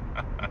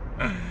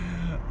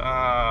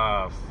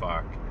 Ah,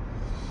 fuck.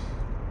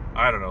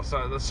 I don't know.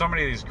 So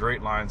many of these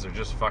great lines are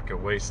just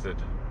fucking wasted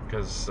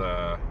because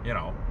you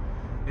know.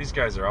 These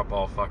guys are up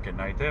all fucking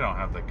night. They don't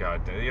have the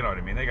goddamn, you know what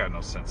I mean? They got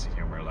no sense of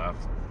humor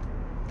left.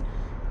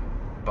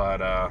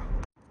 But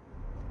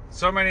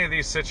so many of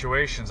these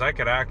situations, I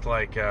could act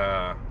like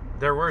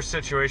there were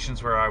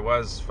situations where I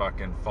was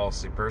fucking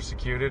falsely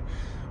persecuted,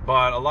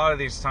 but a lot of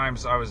these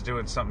times I was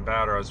doing something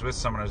bad, or I was with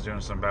someone who was doing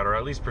something bad, or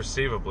at least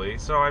perceivably.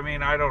 So I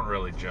mean, I don't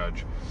really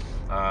judge.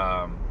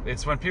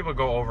 It's when people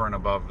go over and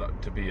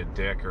above to be a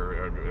dick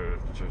or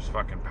just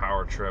fucking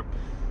power trip,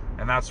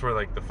 and that's where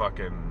like the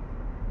fucking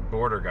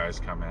border guys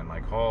come in.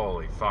 Like,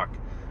 holy fuck.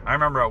 I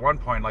remember at one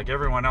point, like,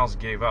 everyone else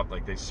gave up.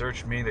 Like, they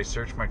searched me, they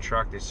searched my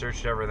truck, they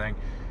searched everything.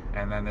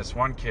 And then this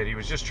one kid, he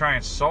was just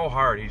trying so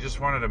hard. He just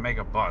wanted to make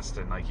a bust.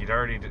 And, like, he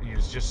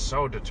was just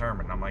so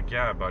determined. I'm like,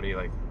 yeah, buddy,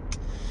 like,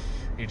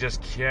 he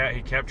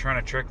kept trying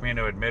to trick me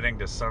into admitting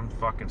to some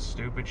fucking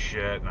stupid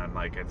shit. And I'm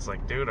like, it's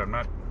like, dude, I'm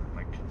not,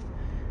 like,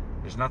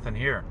 there's nothing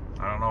here.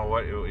 I don't know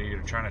what,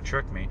 you're trying to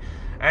trick me.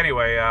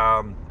 Anyway,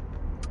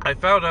 I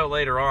found out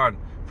later on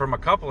from a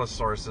couple of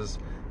sources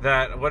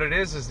that what it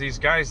is these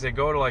guys, they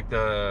go to like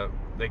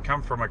they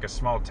come from like a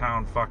small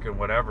town fucking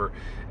whatever,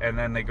 and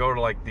then they go to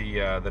like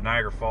the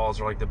Niagara Falls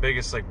or like the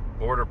biggest like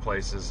border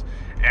places,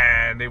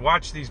 and they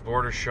watch these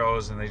border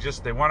shows, and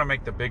they want to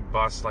make the big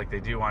bust like they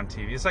do on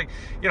TV. It's like,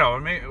 you know,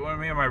 when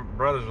me and my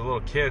brothers were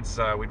little kids,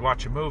 we'd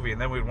watch a movie and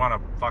then we'd want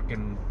to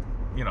fucking,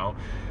 you know,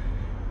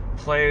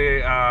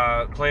 play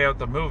out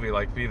the movie,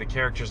 like be the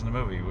characters in the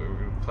movie. We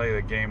would play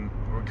the game.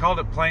 We called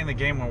it playing the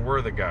game when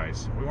we're the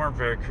guys. We weren't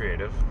very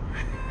creative.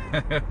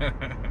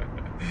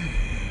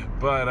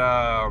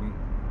 But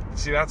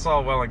see, that's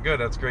all well and good.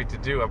 That's great to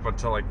do up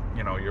until, like,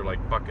 you know, you're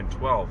like fucking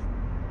 12,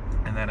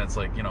 and then it's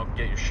like, you know,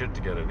 get your shit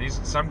together.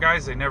 Some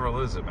guys, they never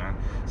lose it, man.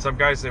 Some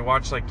guys, they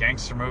watch like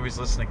gangster movies,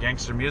 listen to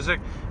gangster music,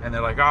 and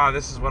they're like,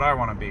 this is what I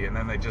want to be, and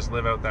then they just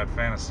live out that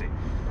fantasy.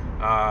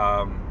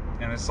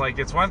 And it's like,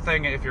 it's one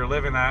thing if you're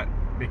living that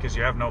because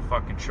you have no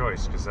fucking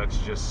choice, because that's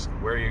just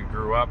where you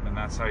grew up and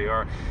that's how you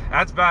are.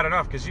 That's bad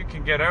enough, because you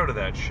can get out of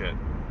that shit,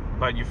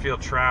 but you feel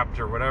trapped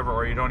or whatever,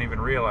 or you don't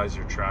even realize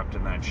you're trapped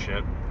in that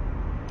shit.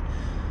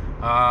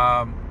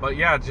 But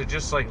yeah, to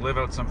just like live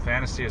out some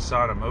fantasy you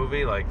saw in a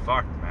movie, like,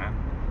 fuck, man.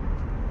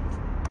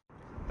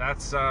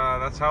 That's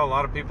how a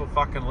lot of people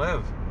fucking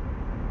live.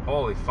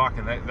 Holy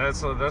fucking,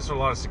 that's a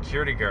lot of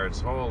security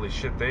guards. Holy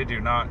shit, they do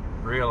not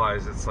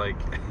realize it's like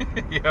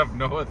you have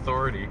no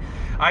authority.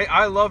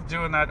 I love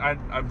doing that.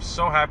 I'm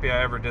so happy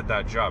I ever did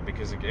that job,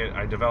 because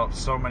I developed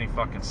so many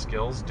fucking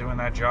skills doing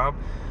that job.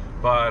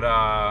 But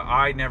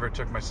I never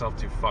took myself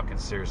too fucking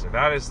seriously.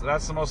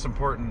 That's the most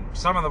important,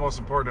 some of the most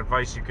important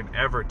advice you can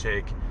ever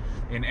take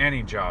in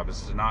any job,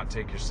 is to not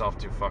take yourself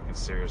too fucking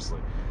seriously.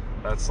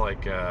 That's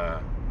like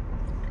a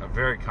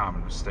very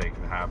common mistake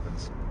that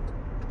happens.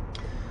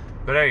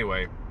 But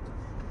anyway,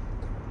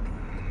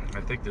 I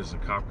think there's a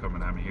cop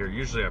coming at me here.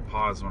 Usually I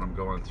pause when I'm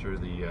going through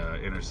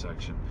the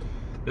intersection.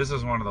 This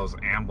is one of those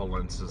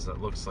ambulances that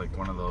looks like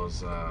one of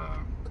those,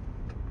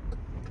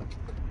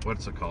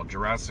 what's it called?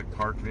 Jurassic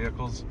Park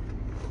vehicles.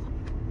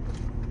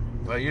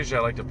 But usually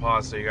I like to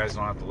pause so you guys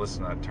don't have to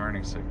listen to that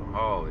turning signal.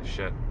 Holy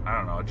shit. I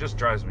don't know. It just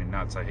drives me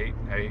nuts. I hate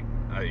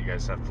you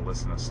guys have to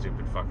listen to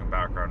stupid fucking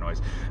background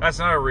noise. That's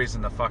another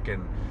reason the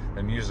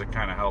music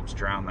kind of helps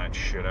drown that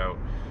shit out.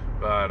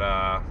 But,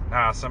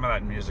 some of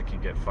that music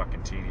can get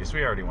fucking tedious.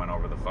 We already went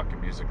over the fucking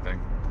music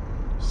thing.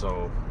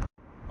 So,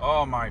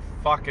 oh my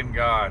fucking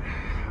God.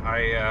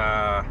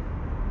 I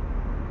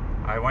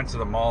went to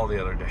the mall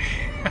the other day.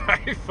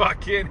 I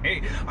fucking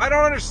hate, I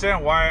don't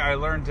understand why I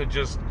learned to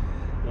just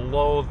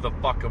loathe the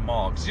fucking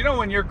mall. Because, you know,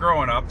 when you're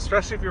growing up,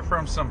 especially if you're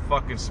from some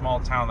fucking small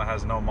town that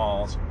has no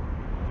malls,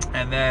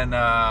 and then,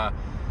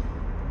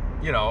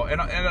 you know,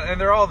 and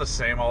they're all the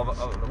same.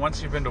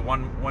 Once you've been to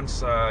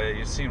once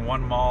you've seen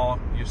one mall,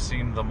 you've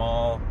seen them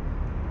all.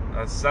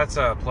 That's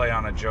a play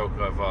on a joke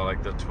of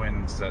like the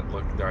twins that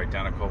they're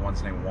identical.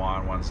 One's named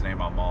Juan, one's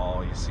named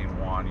Amal. You've seen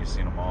Juan, you've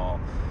seen them all.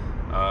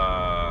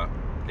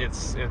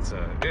 It's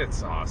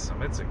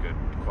awesome. It's a good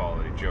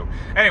quality joke.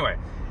 Anyway,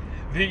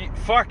 the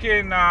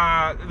fucking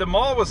the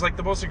mall was like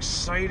the most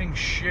exciting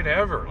shit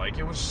ever. Like,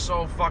 it was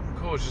so fucking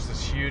cool. It's just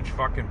this huge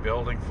fucking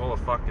building full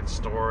of fucking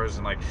stores,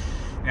 and like,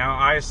 now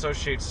I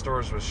associate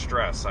stores with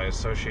stress. I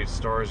associate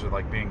stores with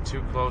like being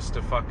too close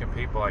to fucking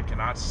people. I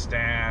cannot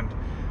stand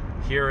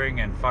hearing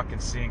and fucking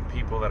seeing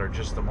people that are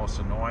just the most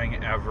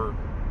annoying ever.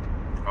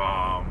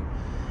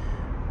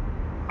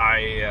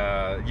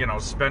 You know,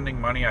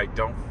 spending money I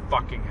don't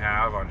fucking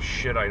have on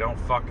shit I don't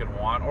fucking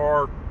want,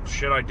 or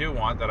shit I do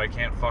want that I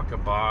can't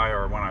fucking buy,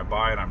 or when I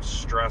buy it I'm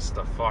stressed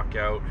the fuck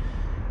out.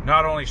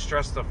 Not only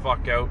stressed the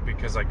fuck out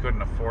because I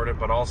couldn't afford it,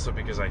 but also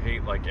because I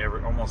hate like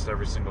almost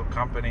every single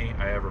company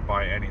I ever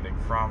buy anything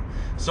from.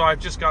 So I've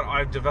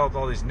developed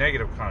all these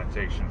negative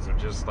connotations of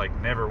just like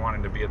never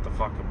wanting to be at the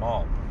fucking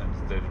mall,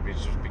 and it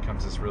just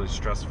becomes this really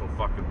stressful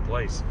fucking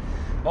place.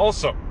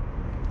 Also,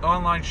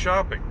 online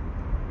shopping.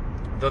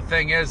 The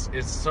thing is,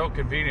 it's so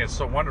convenient, it's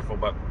so wonderful,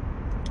 but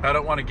I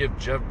don't want to give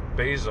Jeff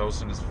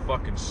Bezos and his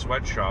fucking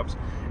sweatshops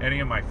any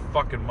of my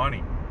fucking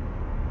money.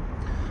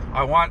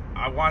 I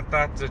want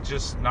that to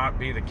just not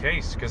be the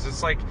case, because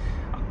it's like,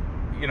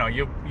 you know,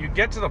 you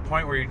get to the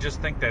point where you just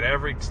think that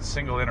every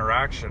single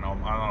interaction, I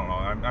don't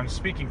know, I'm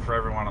speaking for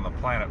everyone on the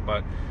planet,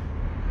 but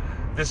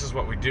this is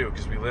what we do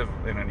because we live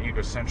in an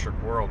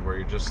egocentric world where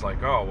you're just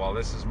like, oh, well,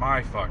 this is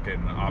my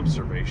fucking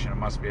observation. It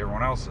must be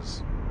everyone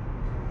else's.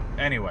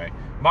 Anyway,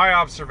 my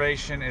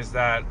observation is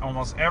that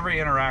almost every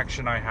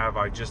interaction I have,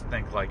 I just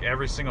think like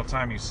every single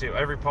time you see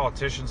every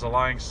politician's a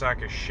lying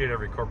sack of shit,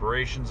 every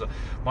corporation's a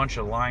bunch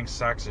of lying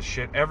sacks of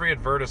shit, every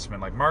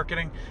advertisement, like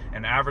marketing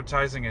and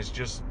advertising is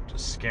just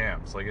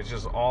scams. Like it's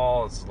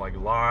like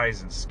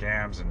lies and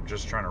scams and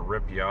just trying to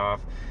rip you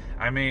off.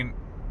 I mean,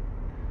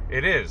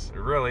 it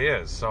really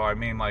is. So I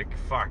mean, like,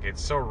 fuck,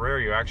 it's so rare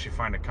you actually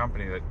find a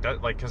company that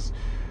does, like, because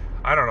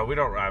I don't know, we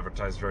don't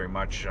advertise very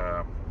much.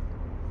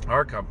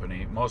 Our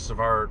company,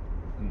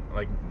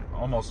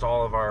 almost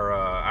all of our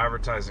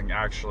advertising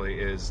actually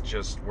is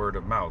just word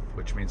of mouth,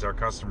 which means our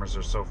customers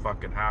are so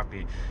fucking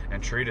happy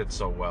and treated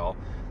so well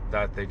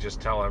that they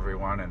just tell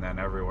everyone, and then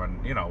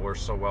everyone, you know, we're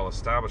so well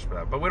established for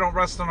that. But we don't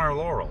rest on our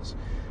laurels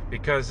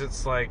because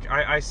it's like,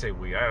 I say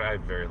we, I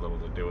have very little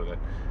to do with it.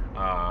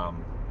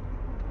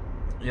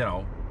 You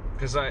know,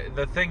 because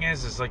the thing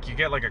is like you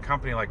get like a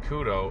company like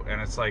Kudo,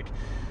 and it's like,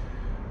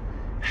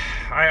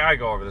 I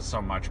go over this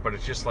so much, but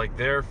it's just like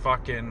they're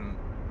fucking,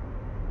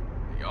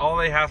 all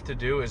they have to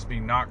do is be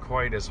not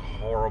quite as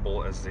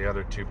horrible as the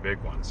other two big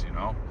ones, you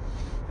know?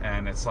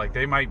 And it's like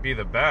they might be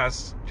the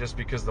best just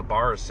because the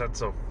bar is set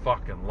so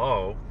fucking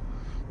low,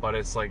 but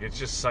it's like it's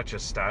just such a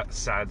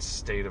sad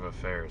state of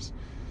affairs.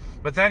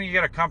 But then you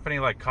get a company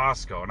like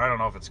Costco, and I don't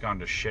know if it's gone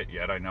to shit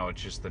yet. I know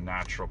it's just the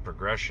natural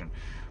progression.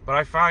 But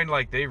I find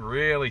like they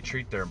really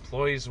treat their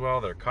employees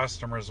well, their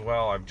customers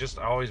well. I've just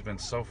always been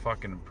so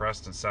fucking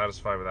impressed and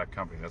satisfied with that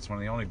company. That's one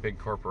of the only big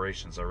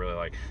corporations I really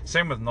like.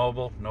 Same with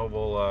Noble,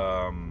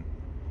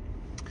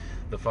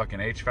 the fucking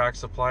HVAC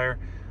supplier.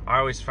 I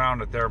always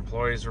found that their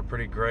employees were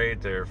pretty great.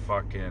 Their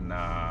fucking,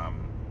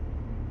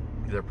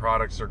 their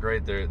products are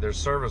great. Their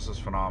service is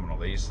phenomenal.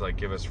 They used to like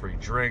give us free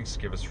drinks,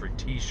 give us free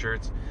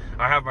t-shirts.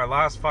 I have my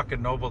last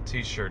fucking Noble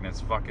t-shirt and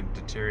it's fucking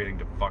deteriorating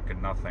to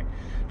fucking nothing.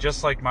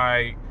 Just like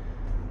my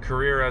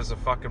career as a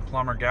fucking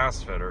plumber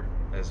gas fitter,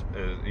 as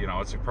you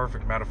know, it's a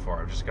perfect metaphor.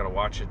 I've just got to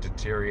watch it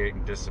deteriorate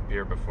and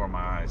disappear before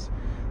my eyes.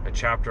 A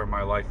chapter of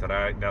my life that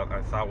I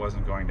thought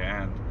wasn't going to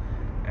end,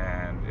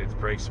 and it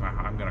breaks my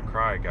heart. I'm gonna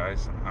cry,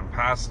 guys. I'm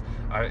past.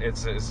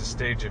 It's a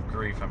stage of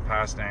grief. I'm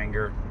past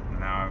anger.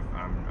 Now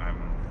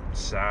I'm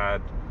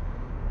sad.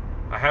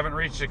 I haven't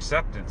reached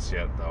acceptance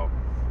yet, though.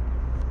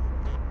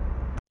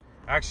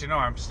 Actually, no,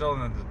 I'm still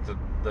in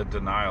the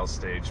denial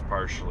stage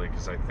partially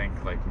because I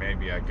think like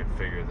maybe I could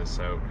figure this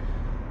out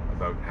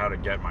about how to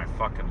get my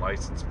fucking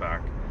license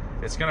back.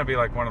 It's gonna be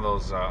like one of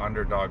those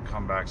underdog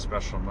comeback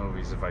special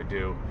movies if I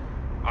do.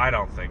 I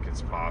don't think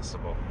it's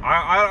possible.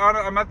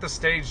 I'm at the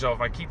stage though,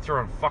 if I keep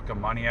throwing fucking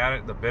money at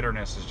it, the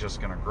bitterness is just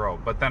gonna grow.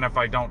 But then if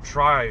I don't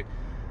try,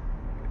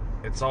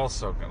 it's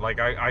also like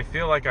I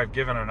feel like I've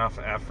given enough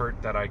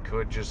effort that I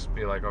could just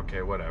be like,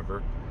 okay,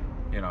 whatever,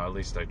 you know, at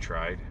least I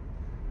tried.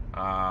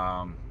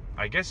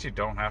 I guess you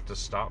don't have to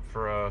stop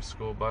for a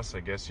school bus. I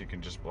guess you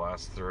can just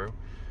blast through,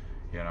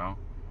 you know.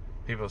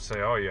 People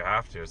say, oh, you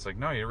have to. It's like,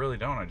 no, you really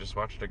don't. I just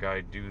watched a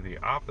guy do the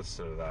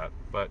opposite of that.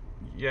 But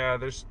yeah,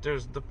 there's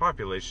the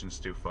population's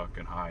too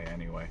fucking high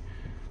anyway.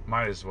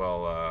 Might as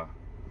well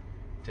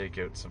take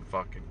out some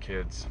fucking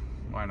kids.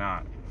 Why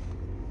not?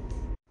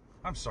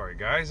 I'm sorry,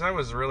 guys. I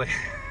was really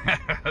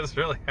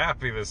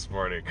happy this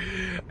morning,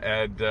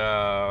 and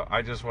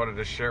I just wanted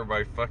to share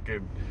my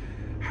fucking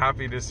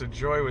happiness and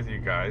joy with you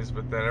guys.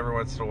 But then every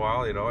once in a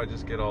while, you know, I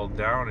just get all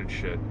down and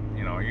shit.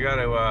 You know, you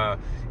gotta,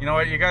 you know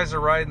what? You guys are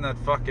riding that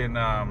fucking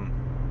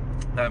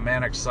that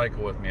manic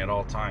cycle with me at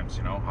all times.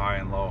 You know, high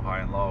and low,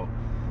 high and low.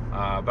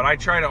 But I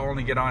try to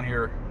only get on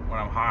here when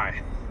I'm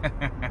high.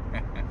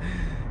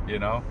 You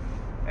know,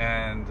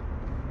 and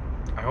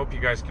I hope you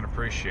guys can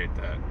appreciate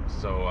that.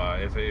 So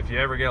if you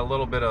ever get a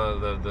little bit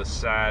of the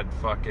sad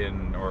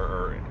fucking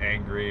or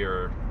angry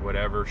or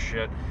whatever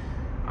shit,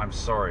 I'm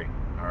sorry.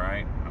 All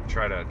right, I'm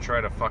try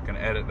to fucking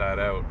edit that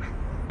out.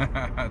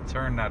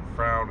 Turn that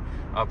frown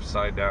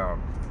upside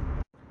down.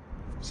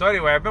 So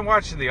anyway, I've been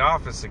watching The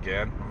Office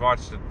again. I've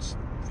watched it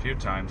a few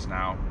times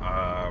now.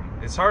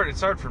 It's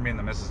hard for me and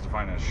the missus to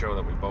find a show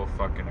that we both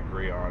fucking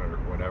agree on or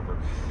whatever.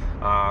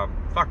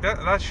 Fuck,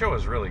 that show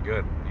is really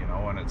good. You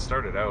know, when it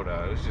started out,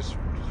 it was just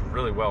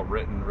really well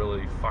written,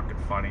 really fucking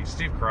funny.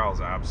 Steve Carell's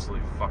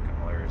absolutely fucking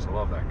hilarious. I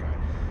love that guy.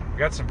 We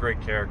got some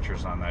great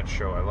characters on that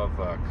show. I love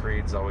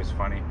Creed's always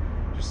funny.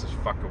 Just this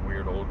fucking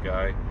weird old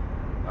guy.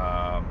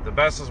 The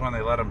best is when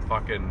they let him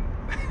fucking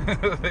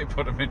they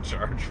put him in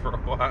charge for a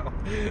while.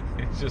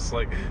 He just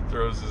like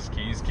throws his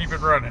keys, keep it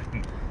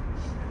running.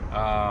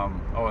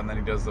 Oh, and then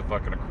he does the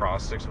fucking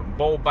acrostics with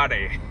Bull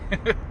Buddy.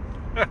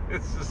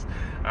 It's just,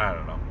 I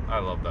don't know. I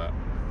love that.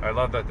 I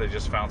love that they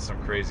just found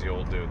some crazy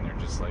old dude and they're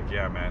just like,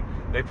 yeah, man.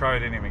 They probably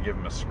didn't even give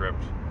him a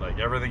script. Like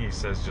everything he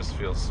says just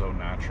feels so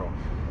natural.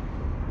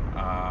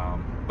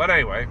 But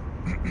anyway,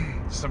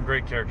 some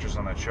great characters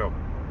on that show.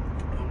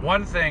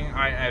 One thing,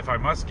 if I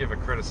must give a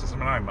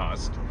criticism, and I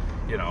must,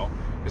 you know,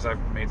 because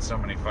I've made so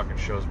many fucking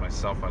shows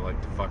myself, I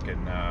like to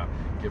fucking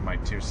give my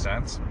 2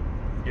 cents,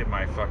 give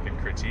my fucking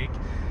critique,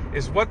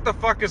 is what the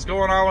fuck is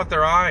going on with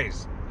their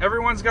eyes?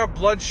 Everyone's got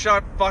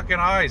bloodshot fucking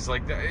eyes.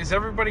 Like, is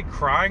everybody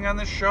crying on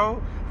this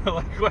show?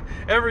 Like, what,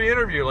 every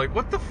interview, like,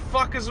 what the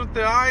fuck is with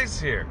the eyes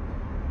here?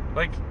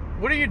 Like,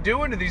 what are you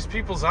doing to these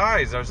people's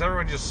eyes? Is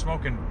everyone just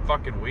smoking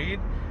fucking weed?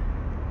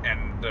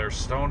 And they're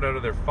stoned out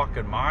of their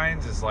fucking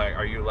minds? It's like,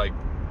 are you, like,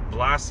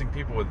 blasting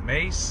people with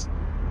mace?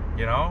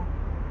 You know?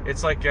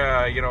 It's like,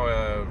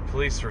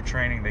 police for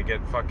training, they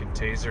get fucking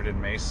tasered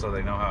and mace so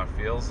they know how it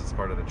feels. It's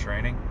part of the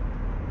training.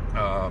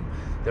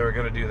 They were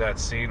going to do that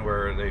scene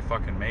where they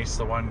fucking mace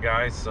the one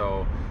guy,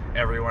 so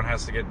everyone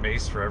has to get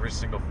maced for every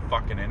single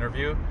fucking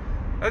interview.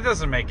 That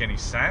doesn't make any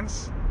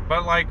sense.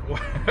 But, like,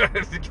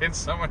 can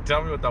someone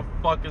tell me what the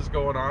fuck is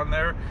going on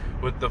there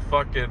with the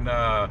fucking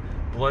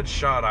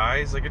bloodshot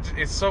eyes? Like,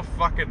 it's so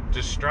fucking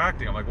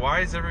distracting. I'm like,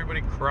 why is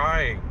everybody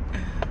crying?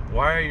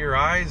 Why are your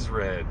eyes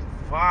red?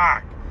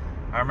 Fuck.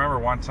 I remember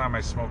one time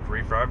I smoked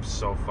reefer. I'm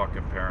so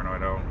fucking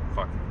paranoid. I don't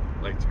fucking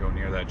like to go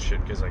near that shit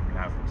because I can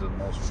have the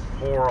most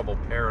horrible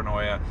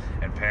paranoia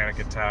and panic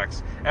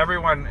attacks.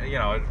 Everyone, it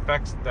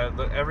affects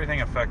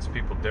everything affects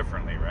people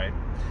differently, right?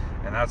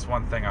 And that's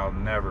one thing I'll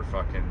never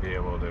fucking be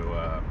able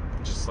to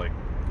just like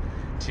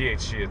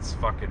THC. It's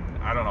fucking,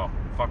 I don't know,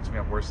 fucks me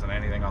up worse than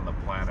anything on the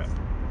planet.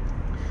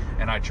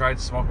 And I tried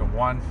smoking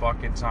one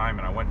fucking time,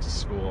 and I went to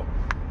school,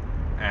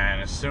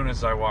 and as soon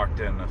as I walked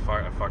in, a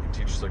fucking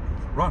teacher's like,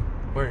 "Run,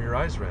 why are your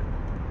eyes red?"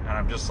 And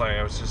I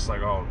was just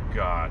like, oh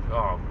god,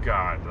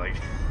 like,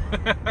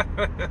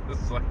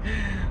 it's like,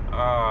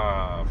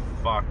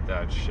 fuck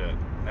that shit,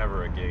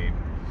 never again.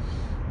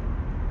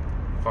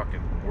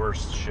 Fucking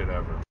worst shit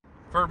ever.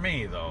 For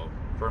me, though,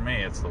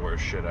 it's the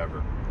worst shit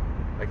ever.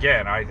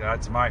 Again,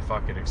 that's my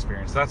fucking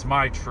experience. That's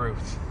my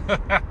truth.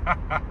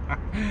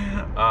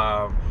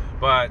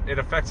 But it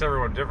affects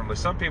everyone differently.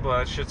 Some people,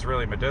 that shit's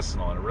really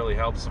medicinal and it really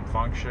helps them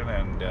function.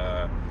 And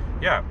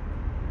yeah,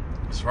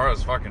 as far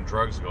as fucking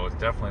drugs go, it's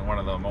definitely one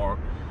of the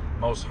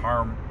most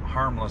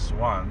harmless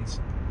ones.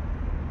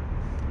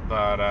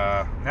 But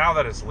now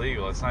that it's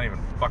legal, it's not even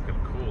fucking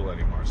cool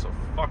anymore. So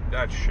fuck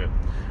that shit.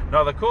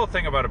 No, the cool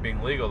thing about it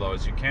being legal, though,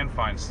 is you can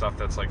find stuff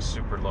that's like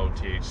super low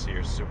THC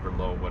or super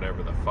low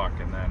whatever the fuck,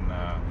 and then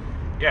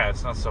yeah,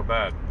 it's not so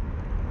bad.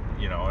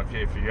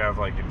 If you have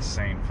like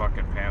insane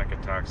fucking panic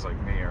attacks like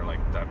me, or like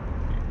that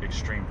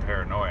extreme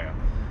paranoia,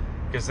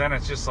 because then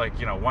it's just like,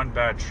 one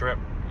bad trip,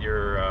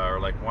 you're or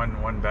like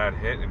one bad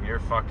hit, and you're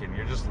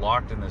just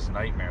locked in this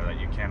nightmare that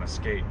you can't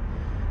escape.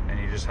 And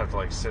you just have to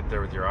like sit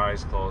there with your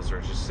eyes closed, or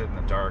just sit in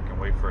the dark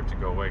and wait for it to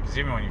go away. Because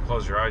even when you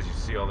close your eyes, you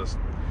see all this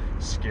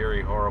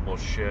scary, horrible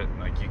shit, and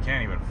like you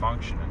can't even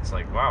function. It's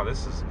like, wow,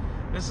 this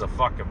is a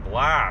fucking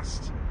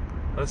blast.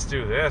 Let's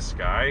do this,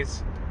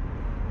 guys.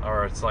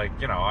 Or it's like,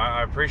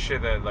 I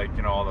appreciate that, like,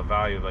 all the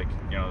value, like,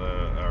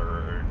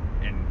 or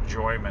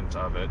enjoyment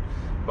of it.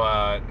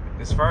 But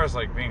as far as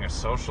like being a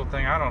social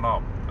thing, I don't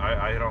know.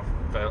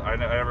 I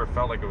never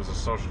felt like it was a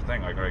social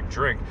thing. Like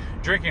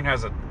drinking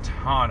has a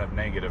ton of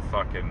negative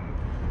fucking,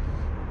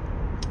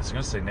 I was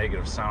going to say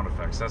negative sound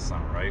effects. That's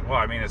not right. Well,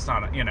 I mean, it's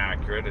not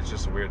inaccurate. It's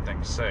just a weird thing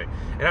to say.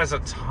 It has a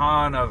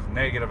ton of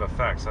negative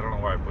effects. I don't know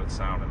why I put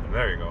sound in there.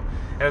 There you go.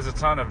 It has a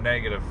ton of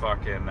negative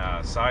fucking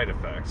side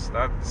effects.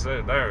 That's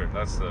it.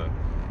 That's the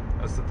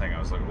thing. I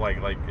was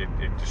like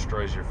it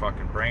destroys your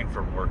fucking brain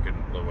from working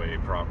the way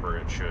proper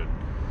it should.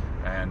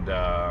 And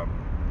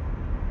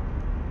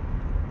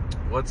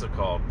what's it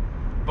called?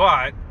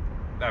 But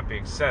that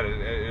being said,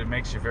 it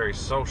makes you very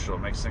social. It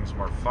makes things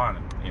more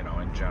fun,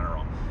 in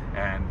general.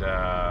 And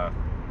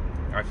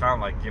I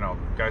found, like,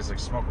 guys like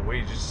smoking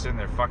weed, just sitting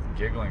there fucking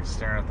giggling,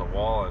 staring at the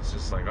wall. It's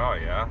just like, oh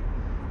yeah,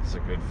 it's a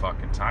good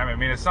fucking time. I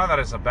mean, it's not that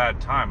it's a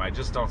bad time. I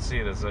just don't see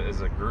it as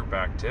a group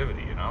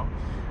activity.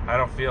 I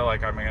don't feel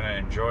like I'm gonna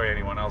enjoy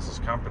anyone else's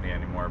company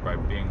anymore by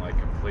being like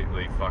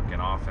completely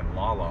fucking off in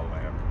la la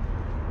land.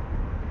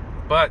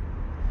 But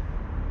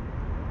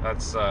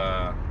that's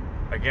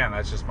again,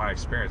 that's just my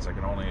experience. I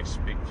can only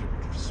speak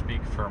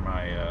for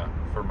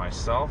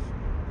myself,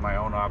 my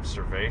own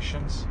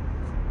observations.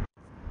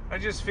 I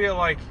just feel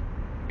like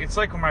it's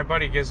like when my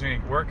buddy gives me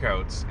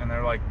workouts, and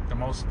they're like the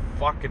most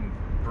fucking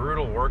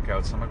brutal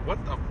workouts. I'm like,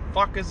 what the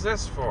fuck is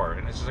this for?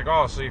 And it's just like,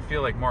 oh, so you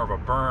feel like more of a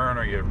burn,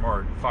 or you're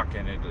more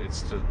fucking,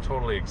 it's to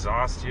totally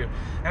exhaust you.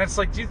 And it's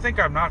like, do you think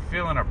I'm not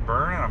feeling a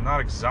burn and I'm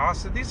not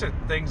exhausted? These are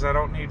things I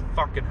don't need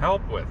fucking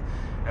help with.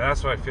 And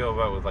that's what I feel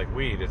about with like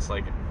weed. It's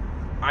like,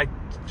 I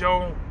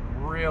don't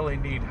really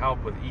need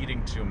help with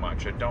eating too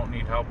much. I don't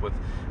need help with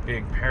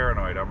being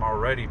paranoid. I'm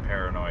already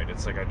paranoid.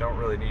 It's like, I don't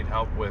really need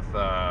help with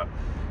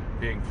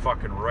being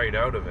fucking right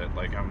out of it.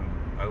 Like,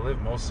 I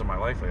live most of my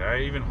life like, I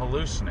even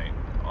hallucinate,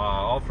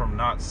 all from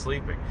not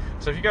sleeping.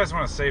 So if you guys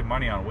want to save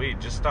money on weed,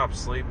 just stop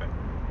sleeping.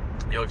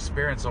 You'll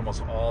experience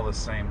almost all the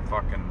same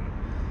fucking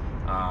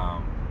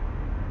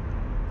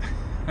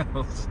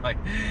it's like,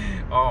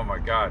 oh my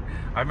god,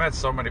 I met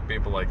so many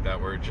people like that,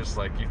 where it's just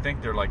like, you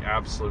think they're like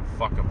absolute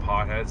fucking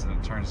potheads, and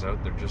it turns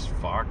out they're just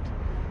fucked.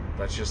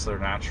 That's just their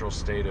natural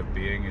state of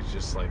being. It's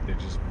just like, they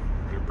just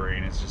their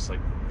brain is just like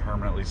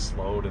permanently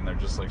slowed and they're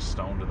just like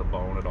stoned to the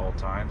bone at all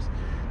times.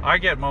 I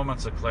get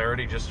moments of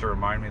clarity just to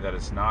remind me that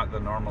it's not the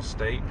normal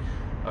state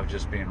of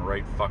just being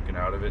right fucking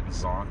out of it and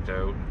zonked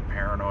out and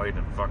paranoid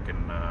and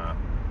fucking, I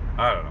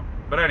don't know.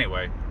 But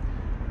anyway,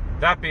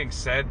 that being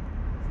said,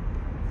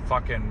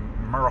 fucking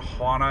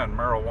marijuana and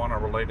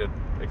marijuana related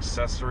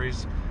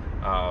accessories,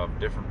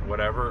 different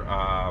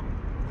whatever,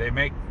 they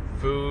make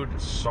food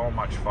so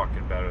much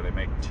fucking better. They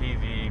make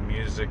TV,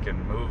 music,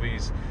 and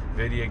movies,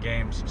 video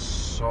games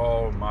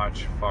so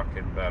much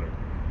fucking better.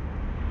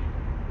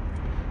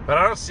 But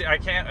I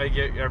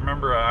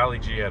remember Ali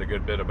G had a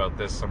good bit about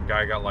this. Some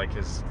guy got like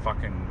his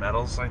fucking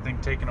medals, I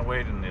think, taken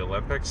away in the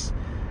Olympics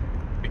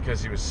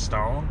because he was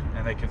stoned,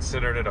 and they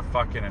considered it a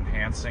fucking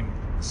enhancing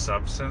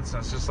substance.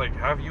 And it's just like,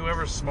 have you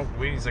ever smoked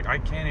weed? He's like, I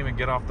can't even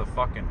get off the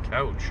fucking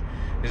couch.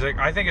 He's like,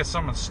 I think if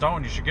someone's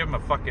stoned, you should give him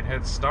a fucking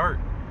head start.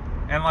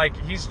 And like,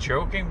 he's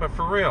joking, but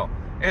for real,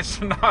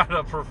 it's not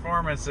a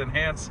performance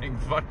enhancing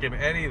fucking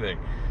anything.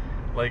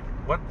 Like,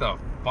 what the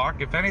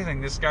fuck? If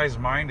anything, this guy's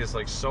mind is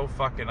like so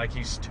fucking, like,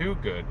 he's too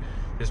good.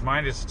 His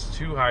mind is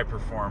too high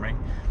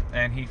performing,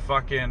 and he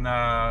fucking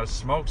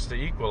smokes to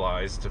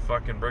equalize, to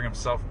fucking bring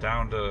himself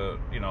down to,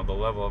 you know, the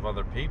level of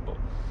other people.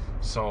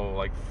 So,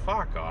 like,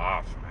 fuck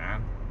off,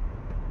 man.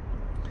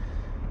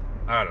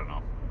 I don't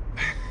know.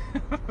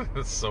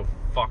 It's so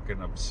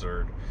fucking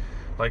absurd.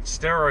 Like,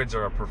 steroids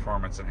are a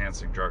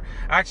performance-enhancing drug.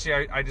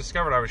 Actually, I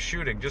discovered I was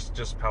shooting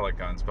just pellet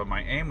guns, but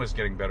my aim was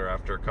getting better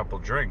after a couple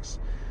drinks.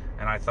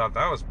 And I thought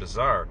that was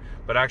bizarre.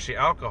 But actually,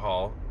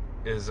 alcohol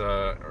is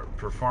a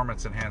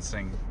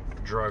performance-enhancing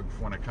drug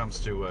when it comes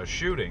to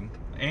shooting,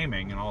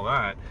 aiming, and all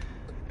that.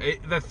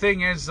 The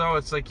thing is, though,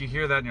 it's like you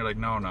hear that and you're like,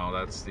 no,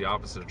 that's the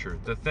opposite of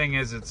truth. The thing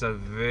is, it's a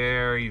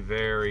very,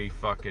 very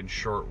fucking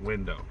short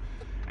window.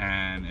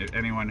 And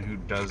anyone who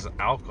does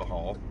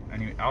alcohol,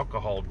 any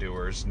alcohol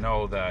doers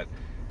know that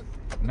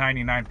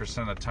 99%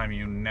 of the time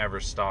you never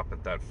stop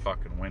at that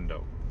fucking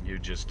window. You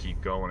just keep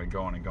going and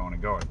going and going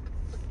and going.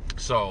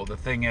 So the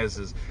thing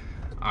is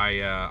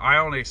I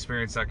only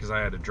experienced that because I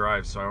had to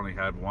drive, so I only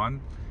had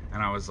one.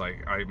 And I was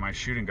like, my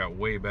shooting got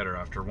way better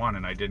after one,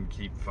 and I didn't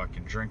keep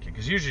fucking drinking.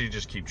 Because usually you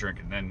just keep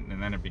drinking,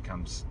 and then it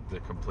becomes the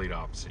complete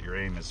opposite. Your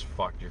aim is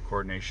fucked, your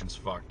coordination's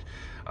fucked,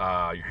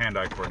 your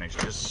hand-eye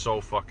coordination is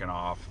so fucking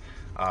off.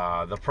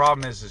 The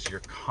problem is your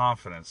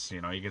confidence.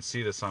 You know, you can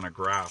see this on a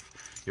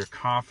graph. Your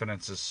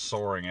confidence is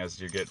soaring as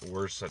you get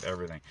worse at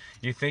everything.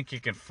 You think you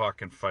can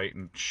fucking fight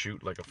and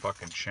shoot like a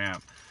fucking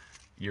champ.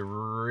 You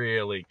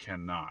really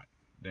cannot.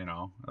 You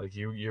know, like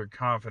your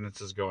confidence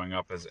is going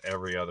up as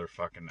every other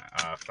fucking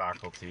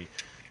faculty,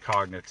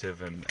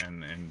 cognitive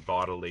and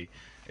bodily,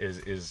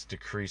 is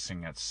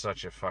decreasing at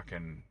such a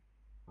fucking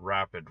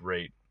rapid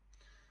rate.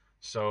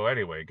 So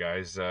anyway,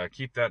 guys,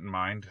 keep that in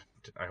mind.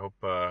 I hope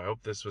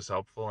this was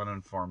helpful and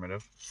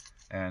informative,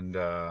 and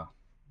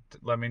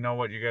let me know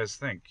what you guys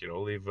think. You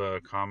know, leave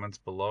comments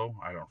below.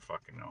 I don't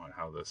fucking know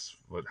how this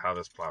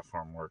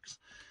platform works.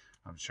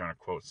 I'm just trying to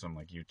quote some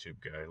like YouTube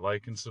guy.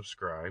 Like and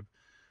subscribe.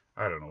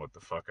 I don't know what the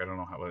fuck. I don't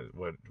know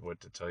what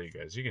to tell you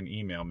guys. You can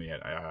email me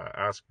at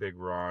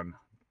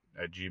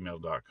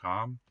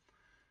askbigron@gmail.com.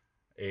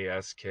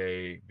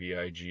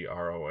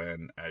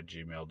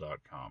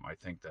 askbigron@gmail.com. I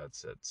think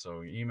that's it.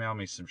 So email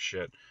me some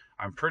shit.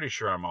 I'm pretty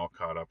sure I'm all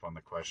caught up on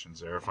the questions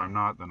there. If I'm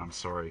not, then I'm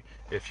sorry.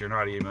 If you're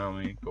not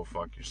emailing me, go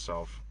fuck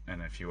yourself.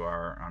 And if you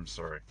are, I'm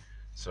sorry.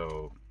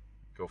 So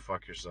go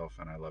fuck yourself,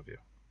 and I love you.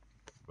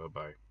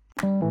 Bye-bye.